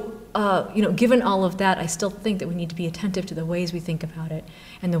so, you know, given all of that, I still think that we need to be attentive to the ways we think about it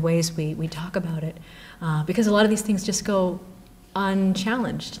and the ways we talk about it, because a lot of these things just go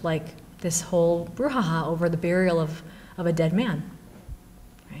unchallenged, like this whole brouhaha over the burial of a dead man,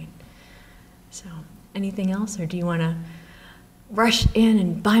 right? So, anything else, or do you want to rush in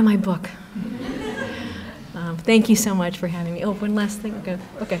and buy my book? Thank you so much for having me. Oh, one last thing.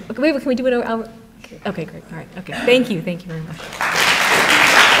 Okay. Wait, can we do it? Okay, great. All right. Okay. Thank you very much.